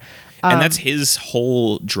deserve. And that's his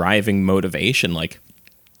whole driving motivation. Like,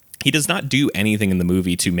 he does not do anything in the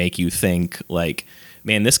movie to make you think like,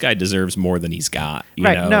 man, this guy deserves more than he's got. You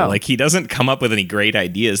know? No. Like, he doesn't come up with any great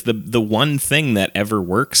ideas. The one thing that ever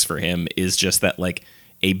works for him is just that like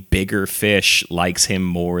a bigger fish likes him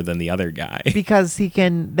more than the other guy because they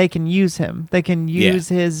can use him. They can use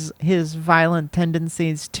his violent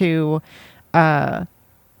tendencies to make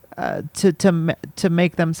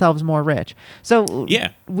themselves more rich. So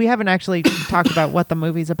we haven't actually talked about what the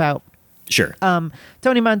movie's about. Sure.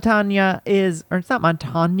 Tony Montana it's not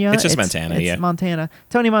Montana. It's just Montana. It's Montana.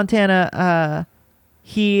 Tony Montana.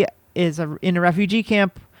 He is in a refugee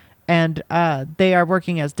camp, and they are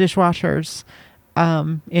working as dishwashers.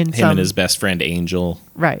 And his best friend Angel,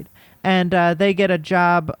 right? And they get a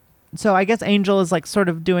job. So I guess Angel is like sort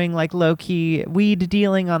of doing like low key weed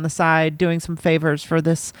dealing on the side, doing some favors for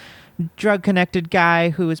this drug connected guy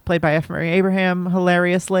who is played by F. Murray Abraham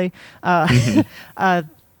hilariously.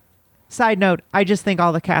 Side note: I just think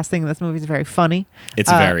all the casting in this movie is very funny.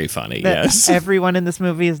 It's very funny. Yes, everyone in this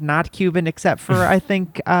movie is not Cuban except for I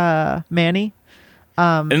think Manny.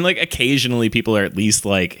 And like occasionally people are at least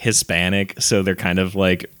like Hispanic, so they're kind of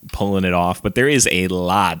like pulling it off. But there is a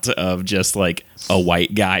lot of just like a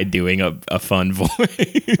white guy doing a fun voice.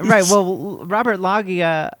 Right. Well, Robert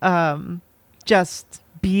Loggia just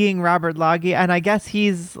being Robert Loggia, and I guess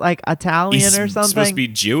he's like Italian or something. He's supposed to be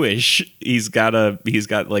Jewish. He's got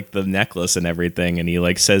like the necklace and everything, and he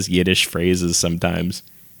like says Yiddish phrases sometimes.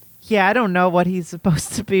 Yeah, I don't know what he's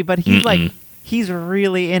supposed to be, but he's like he's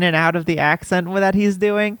really in and out of the accent that he's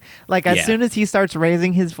doing. Like as soon as he starts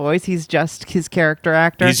raising his voice, he's just his character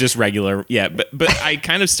actor. He's just regular. Yeah, but I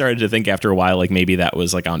kind of started to think after a while, like maybe that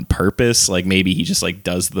was like on purpose. Like maybe he just like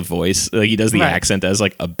does the voice, like he does the accent as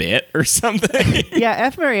like a bit or something. Yeah,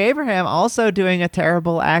 F. Murray Abraham also doing a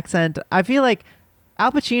terrible accent. I feel like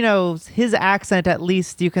Al Pacino's, his accent, at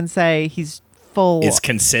least you can say he's full. It's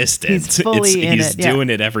consistent. He's fully in he's it. doing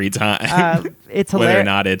it every time. It's hilarious. Whether or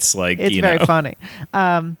not it's like, it's very funny.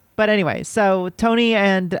 But anyway, so Tony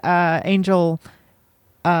and Angel,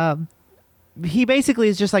 he basically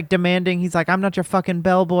is just like demanding. He's like, I'm not your fucking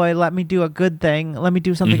bellboy. Let me do a good thing. Let me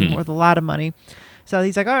do something worth a lot of money. So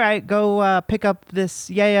he's like, all right, go pick up this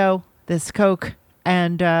yayo, this coke,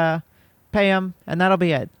 and pay him, and that'll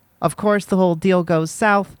be it. Of course, the whole deal goes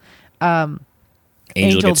south.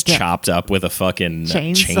 Angel gets chopped up with a fucking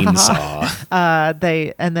chainsaw.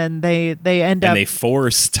 They end up, and they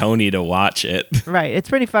force Tony to watch it. Right, it's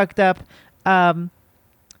pretty fucked up. And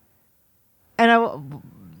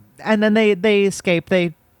then they escape.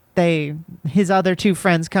 His other two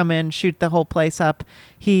friends come in, shoot the whole place up.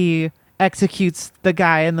 He executes the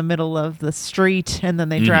guy in the middle of the street, and then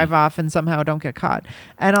they drive off and somehow don't get caught.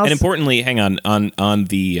 And importantly, hang on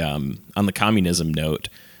the communism note.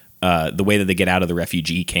 The way that they get out of the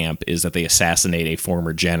refugee camp is that they assassinate a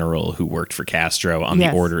former general who worked for Castro on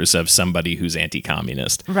the orders of somebody who's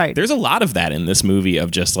anti-communist. Right. There's a lot of that in this movie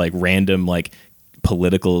of just like random like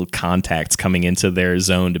political contacts coming into their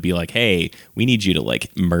zone to be like, hey, we need you to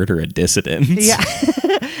like murder a dissident. Yeah.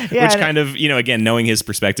 Which kind of, again, knowing his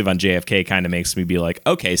perspective on JFK kind of makes me be like,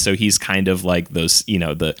 okay, so he's kind of like those,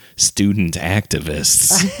 the student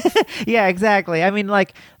activists. Yeah, exactly. I mean,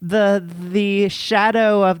 like the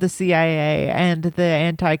shadow of the CIA and the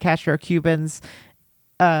anti-Castro Cubans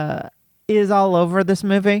is all over this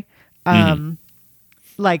movie.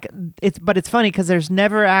 Like it's funny because there's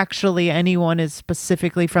never actually anyone is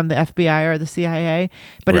specifically from the FBI or the CIA,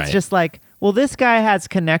 but it's just like, well, this guy has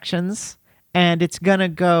connections and it's gonna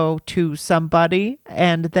go to somebody,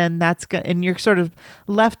 and then and you're sort of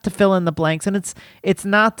left to fill in the blanks, and it's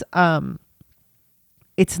not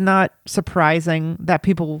surprising that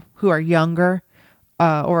people who are younger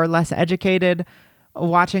or less educated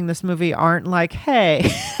watching this movie aren't like, hey,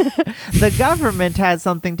 the government has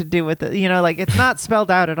something to do with it. Like it's not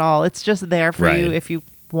spelled out at all. It's just there for you if you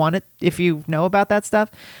want it, if you know about that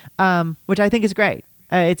stuff, which I think is great.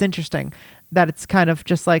 It's interesting that it's kind of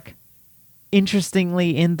just like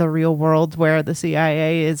interestingly in the real world where the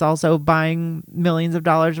CIA is also buying millions of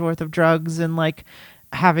dollars worth of drugs and like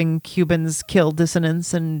having Cubans kill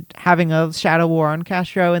dissidents and having a shadow war on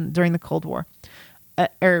Castro during the Cold War,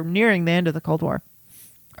 or nearing the end of the Cold War.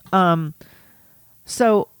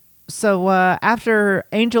 So after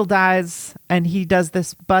Angel dies and he does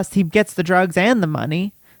this bust, he gets the drugs and the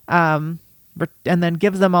money, and then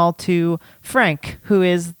gives them all to Frank, who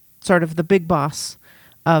is sort of the big boss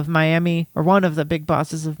of Miami, or one of the big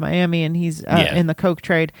bosses of Miami, and he's in the coke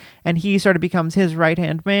trade, and he sort of becomes his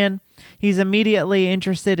right-hand man. He's immediately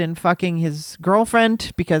interested in fucking his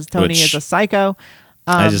girlfriend because Tony is a psycho.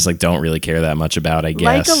 I just like don't really care that much about, I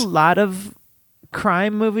guess. Like a lot of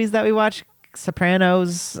crime movies that we watch,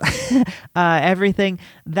 Sopranos, everything,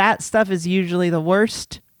 that stuff is usually the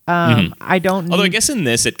worst. I don't Although I guess in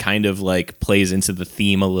this it kind of like plays into the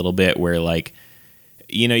theme a little bit where like,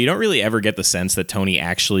 you don't really ever get the sense that Tony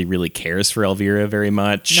actually really cares for Elvira very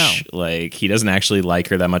much. No. Like he doesn't actually like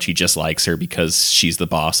her that much. He just likes her because she's the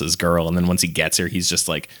boss's girl. And then once he gets her, he's just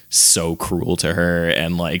like so cruel to her.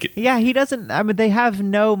 And like, yeah, he doesn't, I mean, they have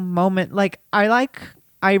no moment. Like I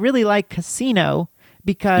really like Casino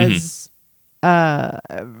because De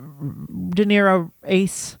Niro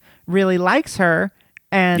Ace really likes her,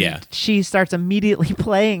 and she starts immediately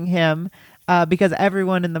playing him because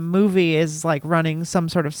everyone in the movie is like running some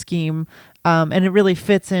sort of scheme, and it really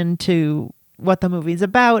fits into what the movie's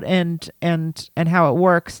about and how it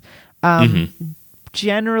works.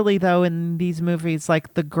 Generally, though, in these movies,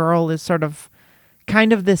 like the girl is sort of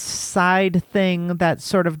kind of this side thing that's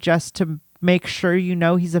sort of just to make sure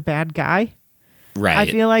he's a bad guy. Right.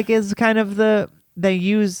 I feel like is kind of they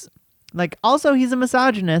use, like, also he's a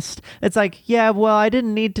misogynist. It's like, yeah, well, I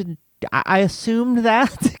didn't need to, I assumed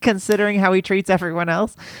that considering how he treats everyone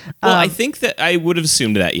else. Well, I think that I would have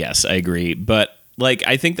assumed that, yes, I agree. But like,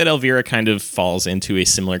 I think that Elvira kind of falls into a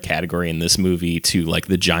similar category in this movie to like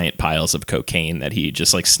the giant piles of cocaine that he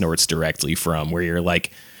just like snorts directly from, where you're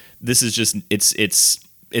like, this is just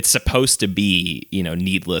it's supposed to be,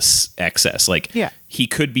 needless excess. Like, he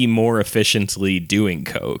could be more efficiently doing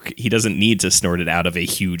coke. He doesn't need to snort it out of a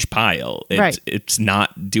huge pile. It's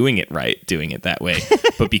not doing it right, doing it that way.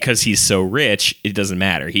 But because he's so rich, it doesn't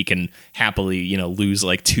matter. He can happily, lose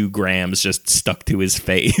like 2 grams just stuck to his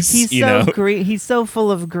face. He's so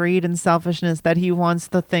full of greed and selfishness that he wants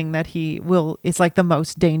the thing that it's like the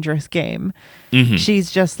most dangerous game. Mm-hmm. She's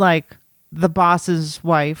just like the boss's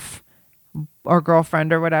wife or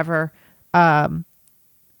girlfriend or whatever, and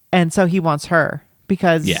so he wants her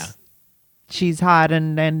because she's hot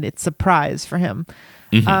and it's a prize for him.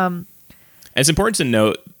 Mm-hmm. It's important to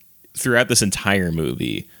note throughout this entire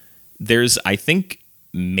movie, there's, I think,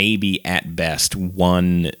 maybe at best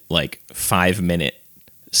 1 like 5-minute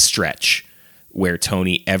stretch where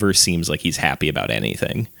Tony ever seems like he's happy about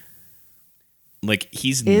anything. Like,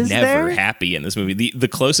 he's never happy in this movie. The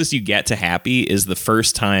closest you get to happy is the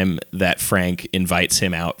first time that Frank invites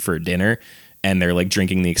him out for dinner, and they're like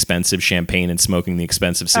drinking the expensive champagne and smoking the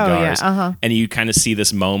expensive cigars. Oh, yeah. Uh-huh. And you kind of see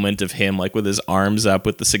this moment of him like with his arms up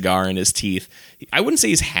with the cigar in his teeth. I wouldn't say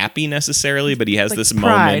he's happy necessarily, but he has like this pride.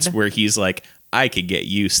 moment where he's like, I could get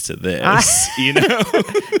used to this,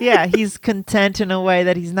 Yeah, he's content in a way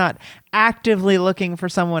that he's not actively looking for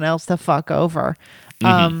someone else to fuck over.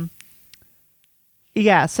 Mm-hmm.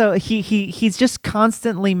 Yeah, so he's just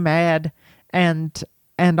constantly mad and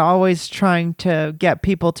always trying to get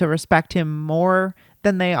people to respect him more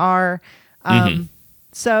than they are.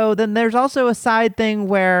 So then there's also a side thing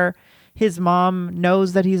where his mom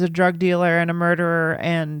knows that he's a drug dealer and a murderer,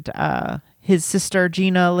 and his sister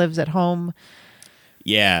Gina lives at home.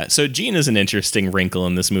 Yeah, so Gina's an interesting wrinkle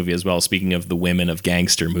in this movie as well. Speaking of the women of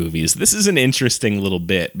gangster movies, this is an interesting little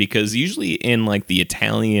bit because usually in like the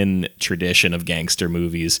Italian tradition of gangster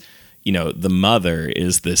movies, the mother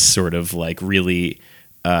is this sort of like really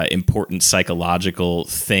important psychological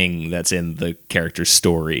thing that's in the character's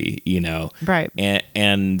story, Right.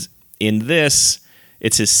 And in this,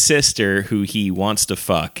 it's his sister who he wants to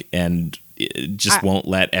fuck and just won't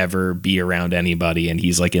let ever be around anybody, and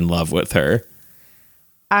he's like in love with her.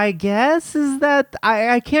 I guess is that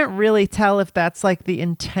I can't really tell if that's like the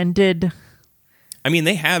intended. I mean,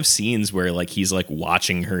 they have scenes where like he's like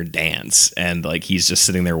watching her dance and like he's just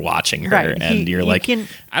sitting there watching her, right. And you're like,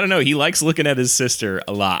 I don't know, he likes looking at his sister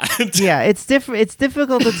a lot. Yeah, it's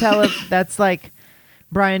difficult to tell if that's like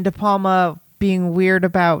Brian De Palma being weird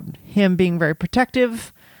about him being very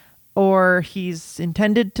protective, or he's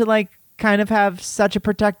intended to like kind of have such a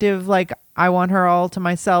protective, like I want her all to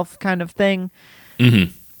myself kind of thing.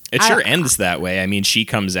 Mm-hmm. It sure ends that way. I mean, she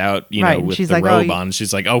comes out, with the like, robe on.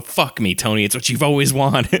 She's like, "Oh, fuck me, Tony. It's what you've always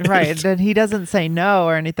wanted." Right. And he doesn't say no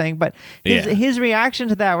or anything, but his reaction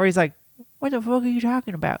to that, where he's like, "What the fuck are you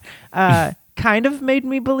talking about?" Kind of made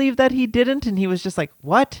me believe that he didn't, and he was just like,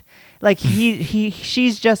 "What?" Like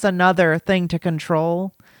she's just another thing to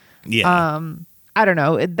control. Yeah. I don't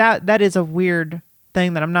know. That is a weird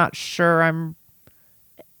thing that I'm not sure I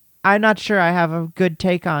have a good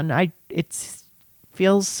take on. It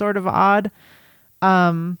feels sort of odd.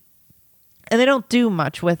 And they don't do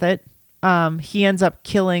much with it. He ends up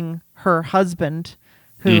killing her husband,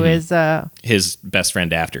 who is his best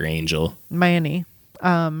friend after Angel. Manny.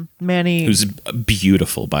 Manny, who's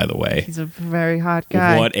beautiful, by the way. He's a very hot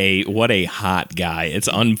guy. What a hot guy! It's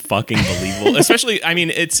unfucking believable. Especially, I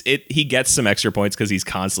mean, he gets some extra points because he's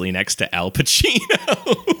constantly next to Al Pacino.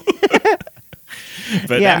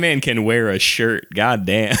 But that man can wear a shirt. God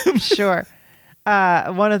damn. Sure.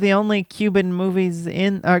 One of the only Cuban movies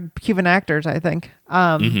Cuban actors, I think.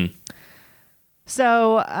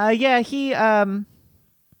 So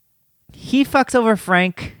he fucks over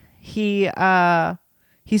Frank.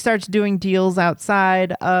 He starts doing deals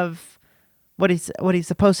outside of what he's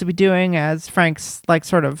supposed to be doing as Frank's like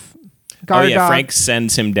sort of guard dog. Frank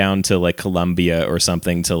sends him down to like Colombia or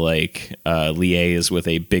something to like liaise with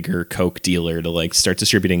a bigger coke dealer to like start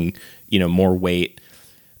distributing more weight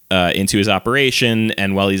into his operation.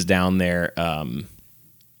 And while he's down there,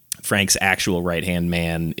 Frank's actual right-hand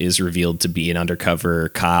man is revealed to be an undercover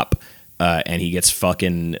cop. And he gets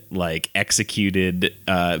fucking like executed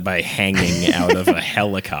by hanging out of a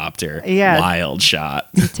helicopter. Yeah. Wild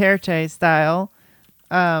shot. Duterte style.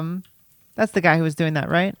 That's the guy who was doing that,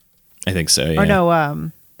 right? I think so, yeah. Or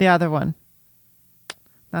no, the other one.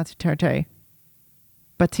 Not Duterte.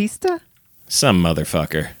 Batista? Some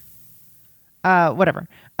motherfucker. Whatever.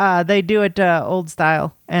 They do it old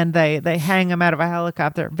style, and they hang him out of a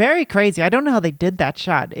helicopter. Very crazy. I don't know how they did that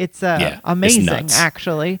shot. It's amazing, it's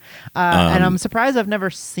actually. And I'm surprised I've never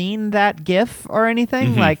seen that GIF or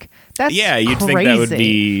anything. Like that's you'd crazy. think that would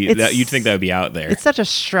be you'd think that would be out there. It's such a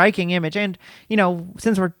striking image, and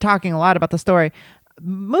since we're talking a lot about the story,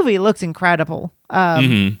 movie looks incredible.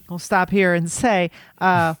 We'll stop here and say,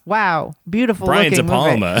 wow, beautiful Brian looking De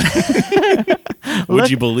Palma. movie. Would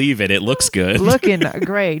you believe it? It looks good. Looking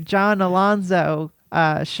great. John Alonzo,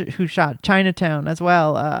 who shot Chinatown as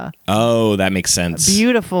well. Oh, that makes sense.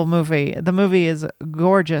 Beautiful movie. The movie is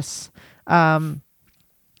gorgeous. Loving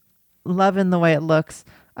the way it looks.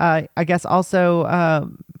 I guess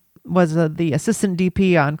also was the assistant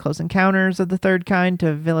DP on Close Encounters of the Third Kind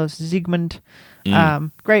to Vilos Ziegmund.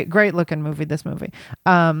 Great looking movie, this movie.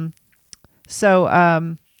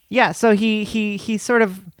 So he sort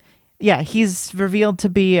of, he's revealed to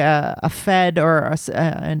be a Fed or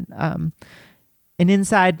an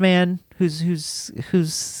inside man who's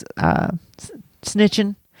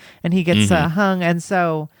snitching, and he gets hung. And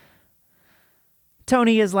so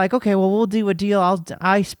Tony is like, okay, well, we'll do a deal.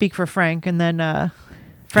 I speak for Frank, and then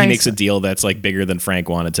he makes a deal that's like bigger than Frank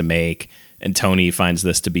wanted to make, and Tony finds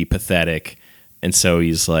this to be pathetic. And so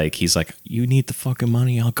he's like, you need the fucking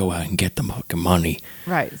money? I'll go out and get the fucking money.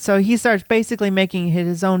 Right. So he starts basically making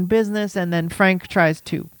his own business, and then Frank tries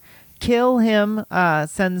to kill him.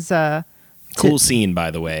 Sends cool scene, by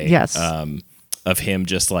the way. Yes. Of him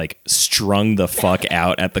just like strung the fuck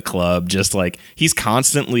out at the club, just like he's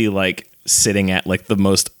constantly like sitting at like the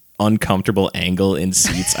most uncomfortable angle in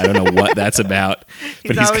seats. I don't know what that's about,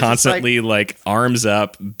 but he's constantly like arms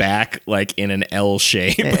up, back like in an L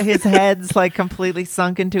shape. His head's like completely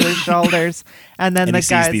sunk into his shoulders, and then he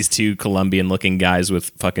sees these two Colombian-looking guys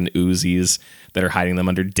with fucking Uzis that are hiding them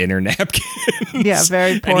under dinner napkins. Yeah,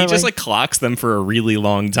 very poorly. And he just like clocks them for a really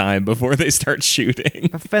long time before they start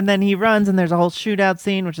shooting. And then he runs, and there's a whole shootout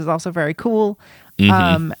scene, which is also very cool.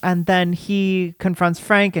 And then he confronts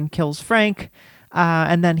Frank and kills Frank.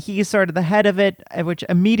 And then he's sort of the head of it, which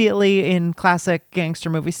immediately, in classic gangster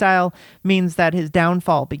movie style, means that his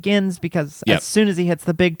downfall begins, because as soon as he hits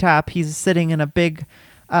the big top, he's sitting in a big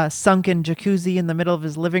sunken jacuzzi in the middle of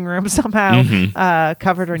his living room somehow,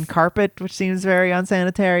 covered in carpet, which seems very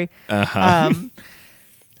unsanitary. An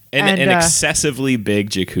excessively big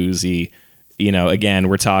jacuzzi. Again,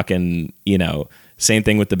 we're talking, same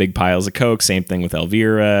thing with the big piles of coke. Same thing with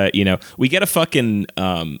Elvira. We get a fucking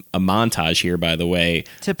a montage here, by the way,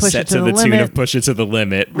 to push set it to the tune limit, of "Push It to the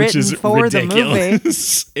Limit," which is for ridiculous. The movie.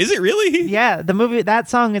 Is it really? Yeah, the movie. That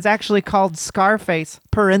song is actually called Scarface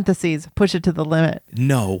 (parentheses Push It to the Limit).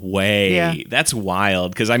 No way. Yeah. That's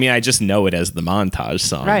wild. Because I just know it as the montage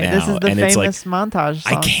song. Right. Now, this is the and famous it's like, montage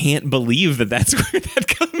song. I can't believe that's where that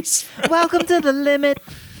comes from. Welcome to the limit.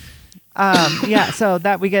 So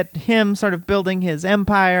that we get him sort of building his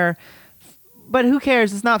empire, but who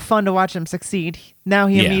cares? It's not fun to watch him succeed. Now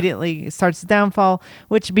he immediately starts the downfall,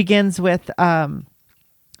 which begins with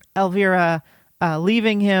Elvira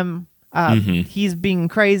leaving him. He's being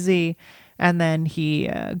crazy, and then he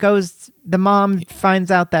goes. The mom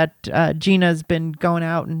finds out that Gina's been going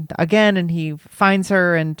out again, and he finds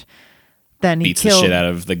her, and then he beats the shit out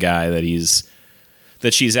of the guy that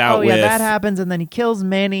she's out with. Oh, yeah, that happens, and then he kills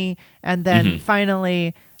Manny, and then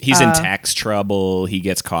finally... He's in tax trouble. He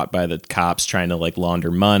gets caught by the cops trying to, like, launder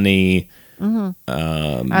money. And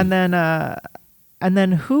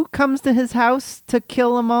then who comes to his house to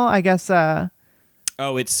kill them all? I guess...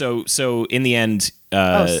 it's so in the end...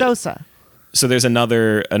 Sosa. So there's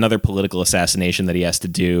another political assassination that he has to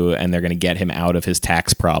do, and they're going to get him out of his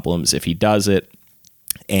tax problems if he does it,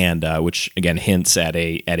 and which, again, hints at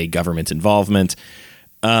a government involvement.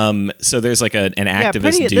 So there's like an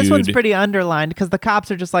activist dude. This one's pretty underlined because the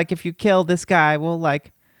cops are just like, if you kill this guy, we'll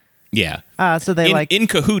like. Yeah. So they in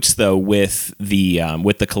cahoots though with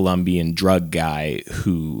the Colombian drug guy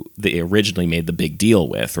who they originally made the big deal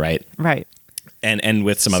with, right? Right. And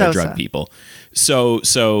with some other drug people. So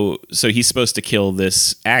he's supposed to kill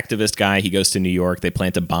this activist guy. He goes to New York. They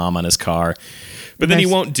plant a bomb on his car, but then he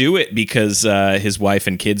won't do it because his wife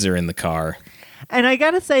and kids are in the car. And I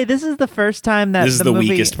gotta say, this is the first time that this is the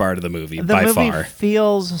weakest part of the movie by far. The movie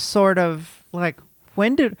feels sort of like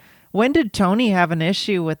when did Tony have an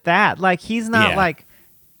issue with that? Like he's not like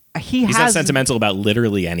he's not sentimental about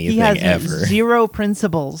literally anything ever. Zero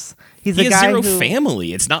principles. He has zero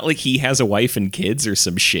family. It's not like he has a wife and kids or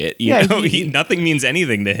some shit. You know, nothing means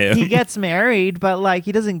anything to him. He gets married, but like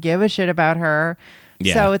he doesn't give a shit about her.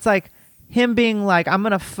 Yeah. So it's like him being like, I'm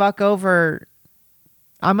gonna fuck over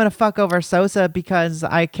Sosa because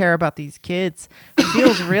I care about these kids. It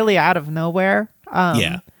feels really out of nowhere.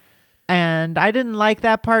 And I didn't like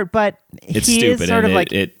that part, but it's he stupid, is sort of and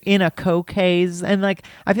like in a coke haze. And like,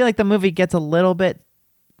 I feel like the movie gets a little bit,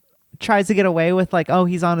 tries to get away with like, oh,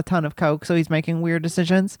 he's on a ton of coke, so he's making weird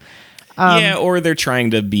decisions. Yeah, or they're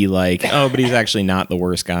trying to be like, oh, but he's actually not the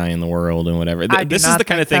worst guy in the world and whatever. This is the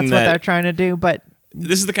kind of thing that's what they're trying to do, but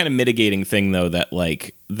this is the kind of mitigating thing though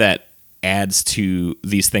that adds to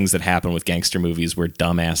these things that happen with gangster movies where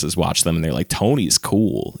dumbasses watch them and they're like, Tony's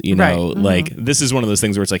cool, you know. Right. Mm-hmm. Like this is one of those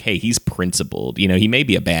things where it's like, hey, he's principled, you know. He may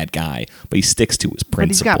be a bad guy, but he sticks to his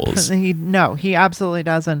principles. He absolutely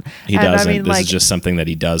doesn't. He doesn't. I mean, this is just something that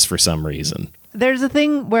he does for some reason. There's a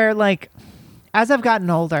thing where like, as I've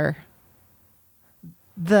gotten older,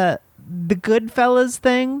 the Goodfellas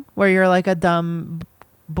thing where you're like a dumb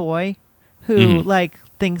boy who like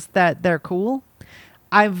thinks that they're cool.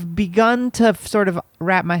 I've begun to sort of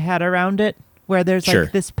wrap my head around it, where there's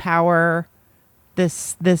like this power,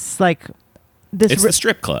 this like this. It's the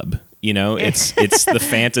strip club, you know. It's the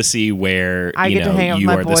fantasy where you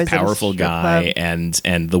are this powerful guy, and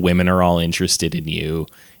the women are all interested in you,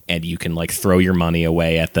 and you can like throw your money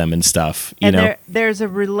away at them and stuff. You know, there's a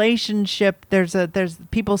relationship. There's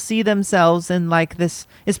people see themselves in like this,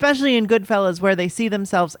 especially in Goodfellas, where they see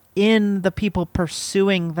themselves in the people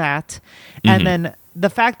pursuing that, and then the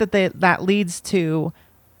fact that that leads to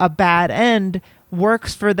a bad end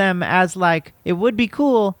works for them as like, it would be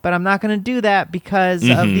cool, but I'm not going to do that because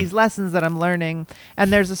of these lessons that I'm learning.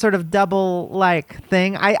 And there's a sort of double like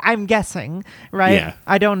thing. I'm guessing, right? Yeah.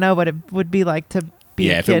 I don't know what it would be like to be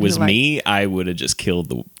a kid. If it was me, I would have just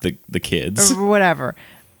killed the kids. Or whatever.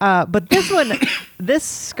 But this one, this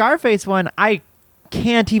Scarface one, I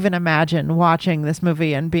can't even imagine watching this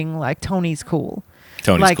movie and being like, Tony's cool.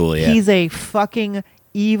 Tony's cool, yeah. He's a fucking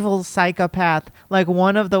evil psychopath, like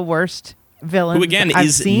one of the worst villains. Who again I've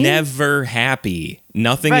is seen. never happy.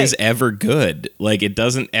 Nothing is ever good. Like it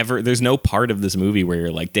doesn't ever. There's no part of this movie where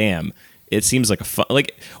you're like, damn, it seems like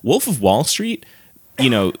like Wolf of Wall Street. You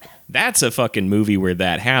know, that's a fucking movie where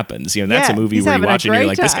that happens. You know, that's a movie where you watch it and you're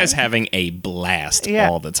like, this guy's having a blast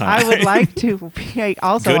all the time. I would like to be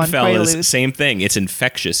also on Goodfellas, same thing. It's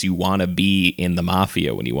infectious. You want to be in the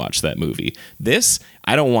mafia when you watch that movie. This,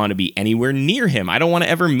 I don't want to be anywhere near him. I don't want to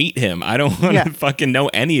ever meet him. I don't want to fucking know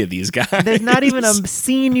any of these guys. There's not even a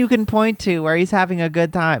scene you can point to where he's having a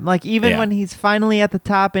good time. Like even when he's finally at the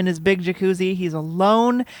top in his big jacuzzi, he's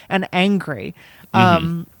alone and angry.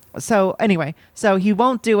 So anyway, so he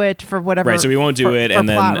won't do it for whatever. Right, so he won't do it, for and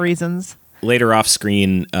plot then reasons. Later off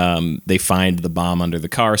screen, they find the bomb under the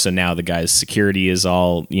car. So now the guy's security is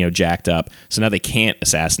all jacked up. So now they can't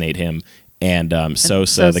assassinate him. And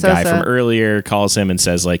Sosa, the guy from earlier, calls him and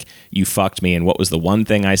says like, "You fucked me. And what was the one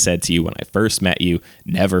thing I said to you when I first met you?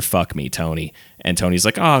 Never fuck me, Tony." And Tony's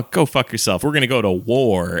like, "Oh, go fuck yourself. We're gonna go to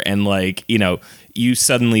war." And like, you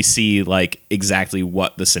suddenly see like exactly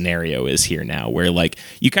what the scenario is here now, where like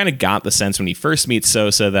you kind of got the sense when he first meets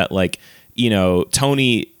Sosa that like,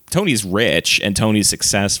 Tony's rich and Tony's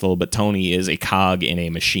successful, but Tony is a cog in a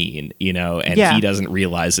machine, and he doesn't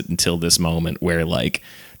realize it until this moment where like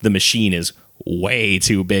the machine is way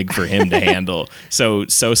too big for him to handle. So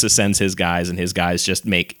Sosa sends his guys, and his guys just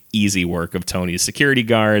make easy work of Tony's security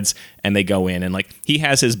guards, and they go in and like he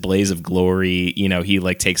has his blaze of glory. He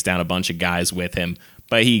like takes down a bunch of guys with him,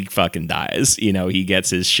 but he fucking dies. He gets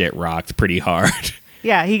his shit rocked pretty hard.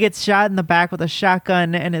 Yeah, he gets shot in the back with a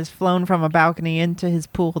shotgun and is flown from a balcony into his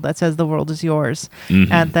pool that says "The world is yours,"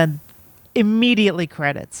 and then immediately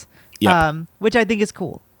credits, which I think is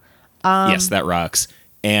cool. Yes, that rocks.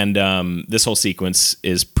 And this whole sequence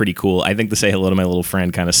is pretty cool. I think the "say hello to my little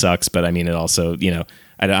friend" kind of sucks, but I mean, it also,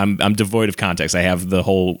 I'm devoid of context. I have the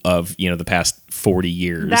whole of the past 40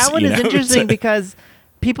 years. That one is interesting because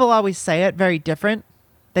people always say it very different.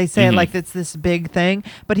 They say it like it's this big thing,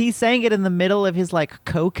 but he's saying it in the middle of his like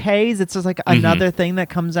coke haze. It's just like another thing that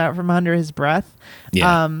comes out from under his breath,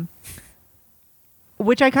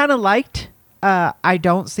 which I kind of liked. I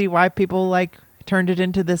don't see why people like turned it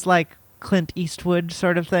into this like Clint Eastwood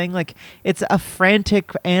sort of thing. Like it's a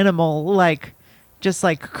frantic animal, like just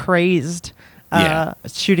like crazed,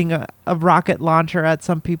 shooting a rocket launcher at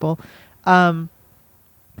some people.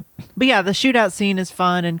 But yeah, the shootout scene is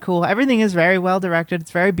fun and cool. Everything is very well directed.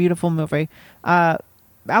 It's a very beautiful movie. Al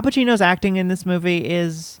Pacino's acting in this movie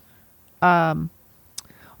is, while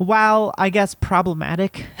I guess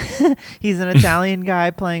problematic, he's an Italian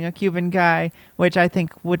guy playing a Cuban guy, which I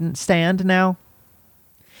think wouldn't stand now.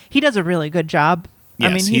 He does a really good job.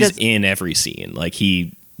 Yes, I mean, he's in every scene. Like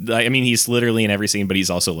he's literally in every scene, but he's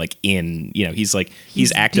also like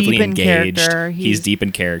he's actively engaged. He's deep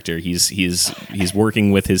in character. He's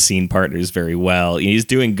working with his scene partners very well. He's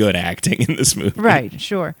doing good acting in this movie. Right,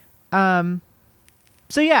 sure. So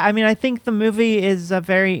yeah, I mean, I think the movie is a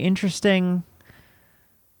very interesting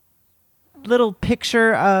little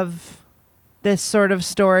picture of this sort of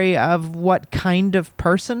story of what kind of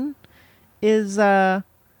person is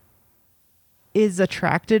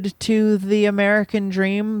attracted to the American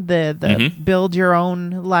dream, the build your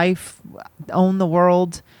own life, own the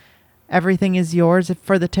world, everything is yours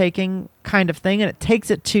for the taking kind of thing. And it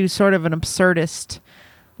takes it to sort of an absurdist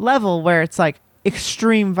level where it's like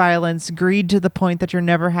extreme violence, greed to the point that you're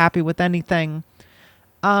never happy with anything.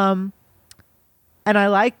 And I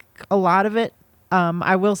like a lot of it.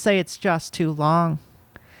 I will say it's just too long.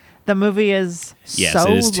 The movie is yes,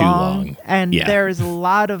 so it is too long. And yeah. there's a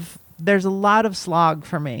lot of slog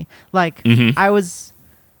for me. Like I was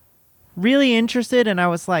really interested and I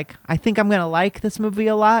was like, I think I'm going to like this movie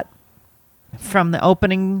a lot, from the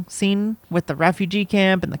opening scene with the refugee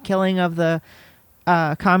camp and the killing of the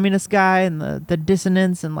communist guy and the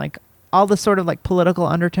dissonance and like all the sort of like political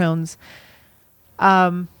undertones.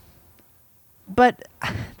 But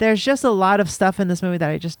there's just a lot of stuff in this movie that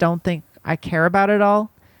I just don't think I care about at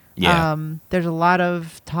all. Yeah. There's a lot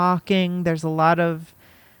of talking. There's a lot of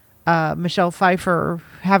Michelle Pfeiffer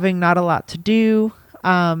having not a lot to do.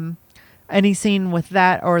 Any scene with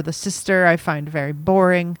that or the sister I find very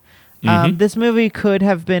boring. This movie could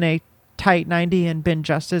have been a tight 90 and been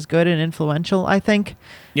just as good and influential, I think.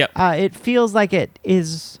 Yep. It feels like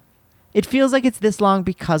it's this long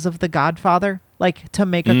because of The Godfather. Like, to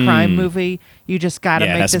make a crime movie, you just got to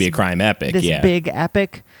make it has this, to be a crime epic. this big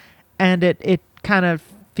epic. And it kind of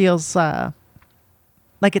feels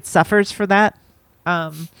like it suffers for that.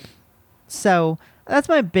 So that's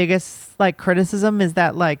my biggest like criticism, is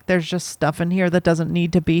that like there's just stuff in here that doesn't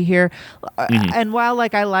need to be here. And while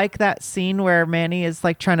like I like that scene where Manny is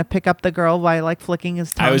like trying to pick up the girl by like flicking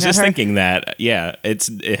his tongue I was at just her. thinking that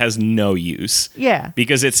it has no use. Yeah.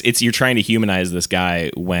 Because it's you're trying to humanize this guy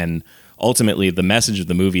when ultimately the message of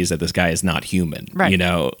the movie is that this guy is not human. Right. You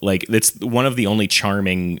know, like it's one of the only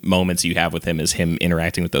charming moments you have with him is him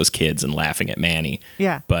interacting with those kids and laughing at Manny.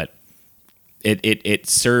 Yeah. But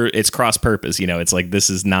it's cross purpose, you know. It's like,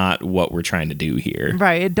 this is not what we're trying to do here.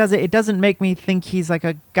 Right. It doesn't make me think he's like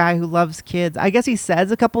a guy who loves kids. I guess he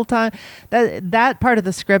says a couple times that part of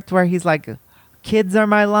the script where he's like, kids are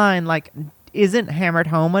my line, like isn't hammered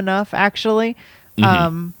home enough actually.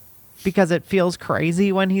 Because it feels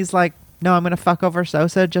crazy when he's like, no, I'm going to fuck over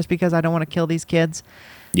Sosa just because I don't want to kill these kids.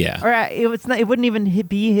 Yeah. Or it wouldn't even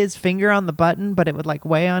be his finger on the button, but it would like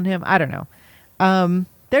weigh on him. I don't know.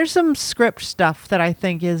 There's some script stuff that I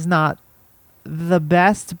think is not the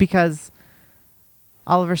best because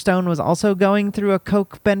Oliver Stone was also going through a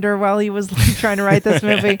coke bender while he was like, trying to write this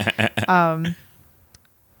movie,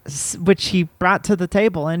 which he brought to the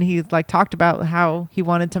table, and he like talked about how he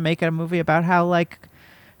wanted to make a movie about how like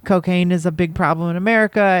cocaine is a big problem in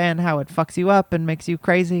America and how it fucks you up and makes you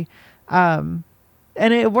crazy. And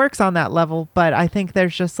it works on that level, but I think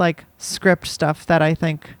there's just like script stuff that I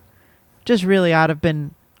think just really ought to have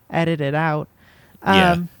been edited out.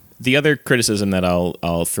 The other criticism that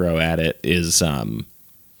I'll throw at it is the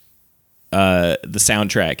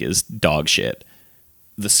soundtrack is dog shit.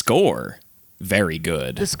 The score, very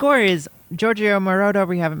good. The score is Giorgio Moroder.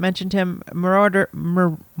 We haven't mentioned him. Moroder.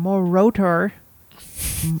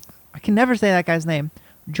 I can never say that guy's name.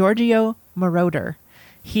 Giorgio Moroder.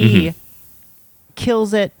 He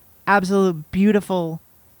kills it. Absolute beautiful,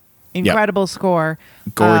 incredible score.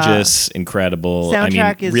 Gorgeous, incredible.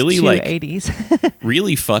 Soundtrack is really too like 80s.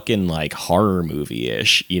 really fucking like horror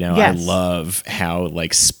movie-ish. You know, Yes. I love how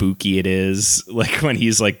like spooky it is. Like when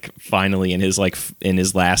he's like finally in his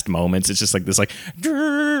last moments, it's just like this like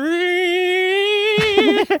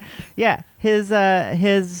Yeah, his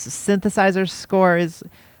synthesizer score is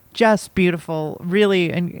just beautiful, really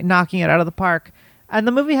knocking it out of the park. And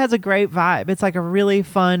the movie has a great vibe. It's like a really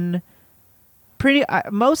fun, pretty.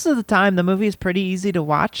 Most of the time, the movie is pretty easy to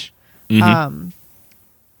watch, and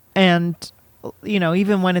you know,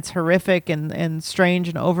 even when it's horrific and strange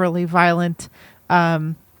and overly violent,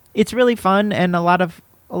 it's really fun and a lot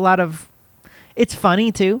of. It's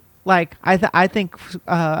funny too. Like I think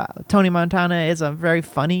Tony Montana is a very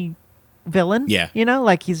funny villain. Yeah. You know,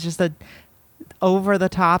 like he's just a over the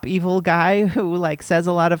top evil guy who like says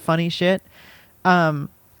a lot of funny shit.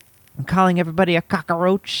 Calling everybody a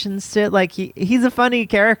cockroach and shit. Like he's a funny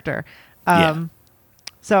character.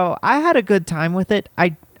 So I had a good time with it.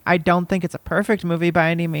 I don't think it's a perfect movie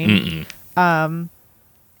by any means.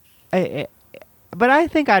 But I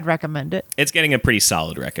think I'd recommend it. It's getting a pretty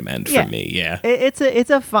solid recommend from me. Yeah.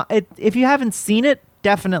 It's a fun. If you haven't seen it,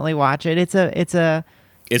 definitely watch it.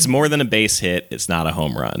 It's more than a base hit. It's not a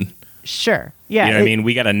home run. Sure. Yeah. You know what I mean?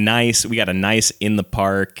 We got a nice in the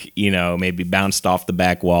park, maybe bounced off the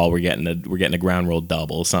back wall. We're getting a ground roll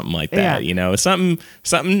double, something like that. Yeah.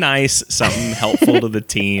 Something nice, something helpful to the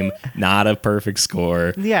team. Not a perfect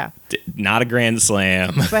score. Yeah. Not a grand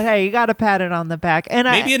slam. But hey, you got to pat it on the back. And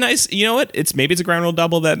maybe a nice, maybe it's a ground roll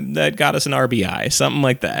double that got us an RBI, something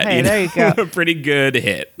like that. Hey, there you go. A pretty good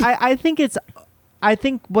hit. I think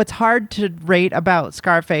what's hard to rate about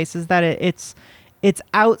Scarface is that it's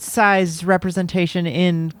outsized representation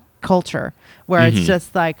in culture, where it's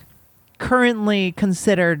just like currently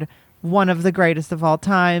considered one of the greatest of all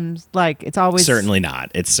times. Like it's always certainly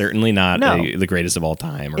not. It's certainly not the greatest of all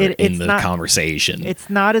time or in the conversation. It's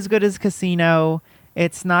not as good as Casino.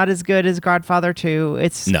 It's not as good as Godfather 2.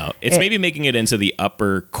 It's maybe making it into the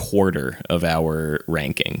upper quarter of our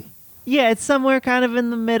ranking. Yeah, it's somewhere kind of in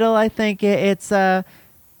the middle. I think it's a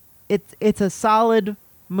solid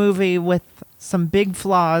movie with some big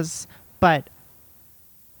flaws, but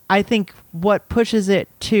I think what pushes it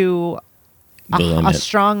to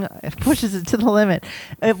pushes it to the limit.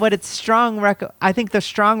 What it's strong. I think the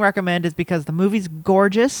strong recommend is because the movie's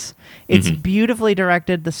gorgeous. It's beautifully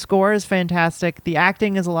directed. The score is fantastic. The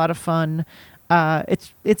acting is a lot of fun.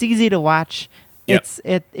 It's easy to watch. Yep.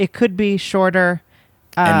 It could be shorter.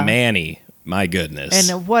 And Manny, my goodness,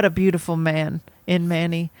 and what a beautiful man in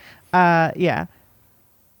Manny. Yeah.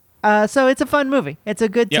 So it's a fun movie. It's a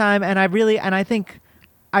good time, and I think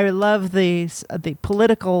I love the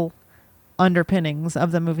political underpinnings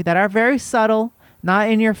of the movie that are very subtle, not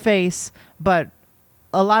in your face, but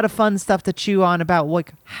a lot of fun stuff to chew on about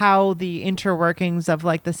like how the interworkings of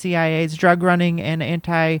like the CIA's drug running and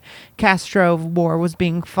anti-Castro war was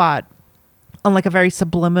being fought on like a very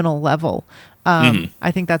subliminal level.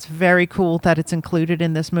 I think that's very cool that it's included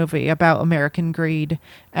in this movie about American greed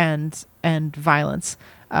and violence.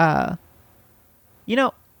 I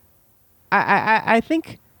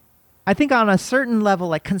think on a certain level,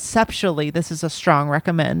 like conceptually, this is a strong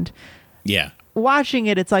recommend. Yeah. Watching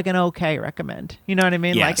it, it's like an okay recommend. You know what I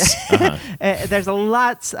mean? Yes. Like, there's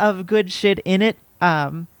lots of good shit in it.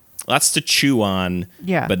 Lots to chew on,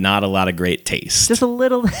 but not a lot of great taste. Just a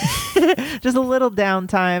little, just a little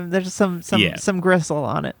downtime. There's some gristle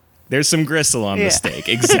on it. There's some gristle on the steak.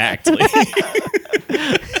 Exactly.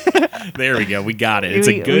 There we go. We got it. It's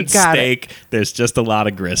a good steak. There's just a lot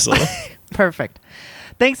of gristle. Perfect.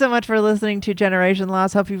 Thanks so much for listening to Generation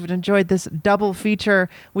Lost. Hope you've enjoyed this double feature.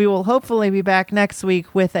 We will hopefully be back next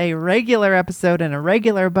week with a regular episode and a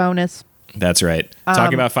regular bonus. That's right.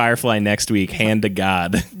 Talking about Firefly next week, hand to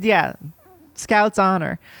God. Yeah. Scout's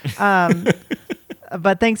honor.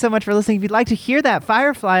 But thanks so much for listening. If you'd like to hear that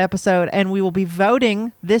Firefly episode, and we will be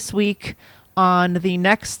voting this week on the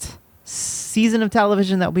next season of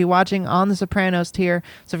television that we'll be watching on the Sopranos tier.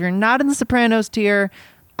 So if you're not in the Sopranos tier,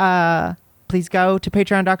 please go to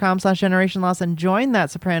patreon.com/generationlost and join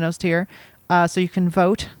that Sopranos tier so you can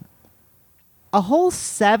vote. A whole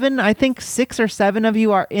 6 or 7 of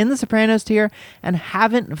you are in the Sopranos tier and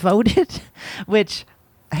haven't voted, which,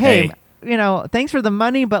 hey, thanks for the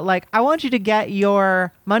money, but like, I want you to get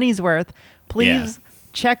your money's worth. Please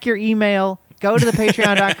check your email, go to the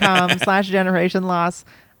patreon.com/generationlost.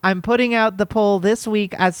 I'm putting out the poll this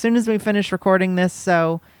week as soon as we finish recording this,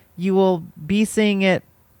 so you will be seeing it.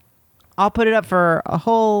 I'll put it up for I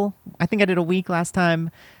think I did a week last time.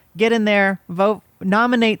 Get in there, vote,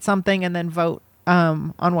 nominate something, and then vote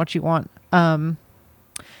on what you want. Because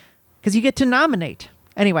you get to nominate.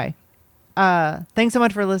 Anyway, thanks so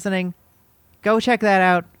much for listening. Go check that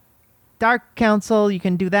out. Dark Council, you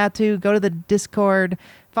can do that too. Go to the Discord.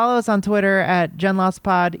 Follow us on Twitter at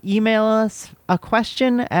GenLostPod. Email us a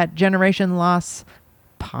question at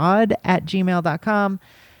generationlostpod@gmail.com.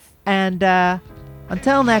 And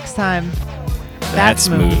until next time, that's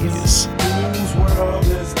movies. Whose world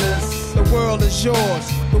is this? The world is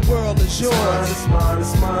yours. The world is yours. It's mine,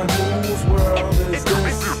 it's mine, it's mine. Whose world is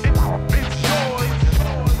this?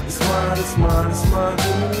 It's mine, it's mine, it's mine.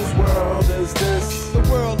 Whose world is this? The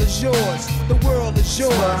world is yours. The world is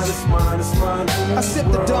yours. It's mine, it's mine, it's mine. I sip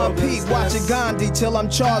the Don Pete, watching Gandhi till I'm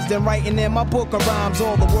charged and writing in my book of rhymes.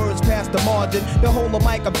 All the words past the margin. The whole of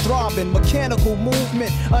mic I'm throbbing. Mechanical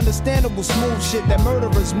movement, understandable smooth shit that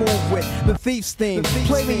murderers move with. The thief's theme.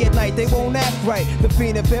 Play me at night, they won't act right. The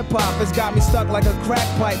fiend of hip hop has got me stuck like a crack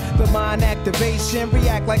pipe. The mind activation,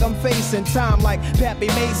 react like I'm facing time like Pappy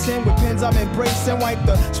Mason. With pins I'm embracing, wipe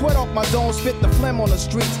the sweat off my dome, spit the phlegm on the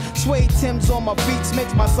streets. Suede Timbs on my beats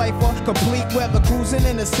makes my cipher complete. Weather cruising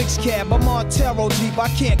in a 6 cab, I'm on Taro Jeep, I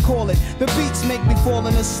can't call it. The beats make me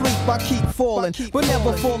falling asleep, I keep falling, but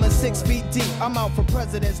never falling 6 feet deep. I'm out for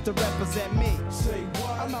presidents to represent me. Say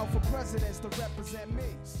what? I'm out for presidents to represent me.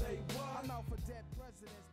 Say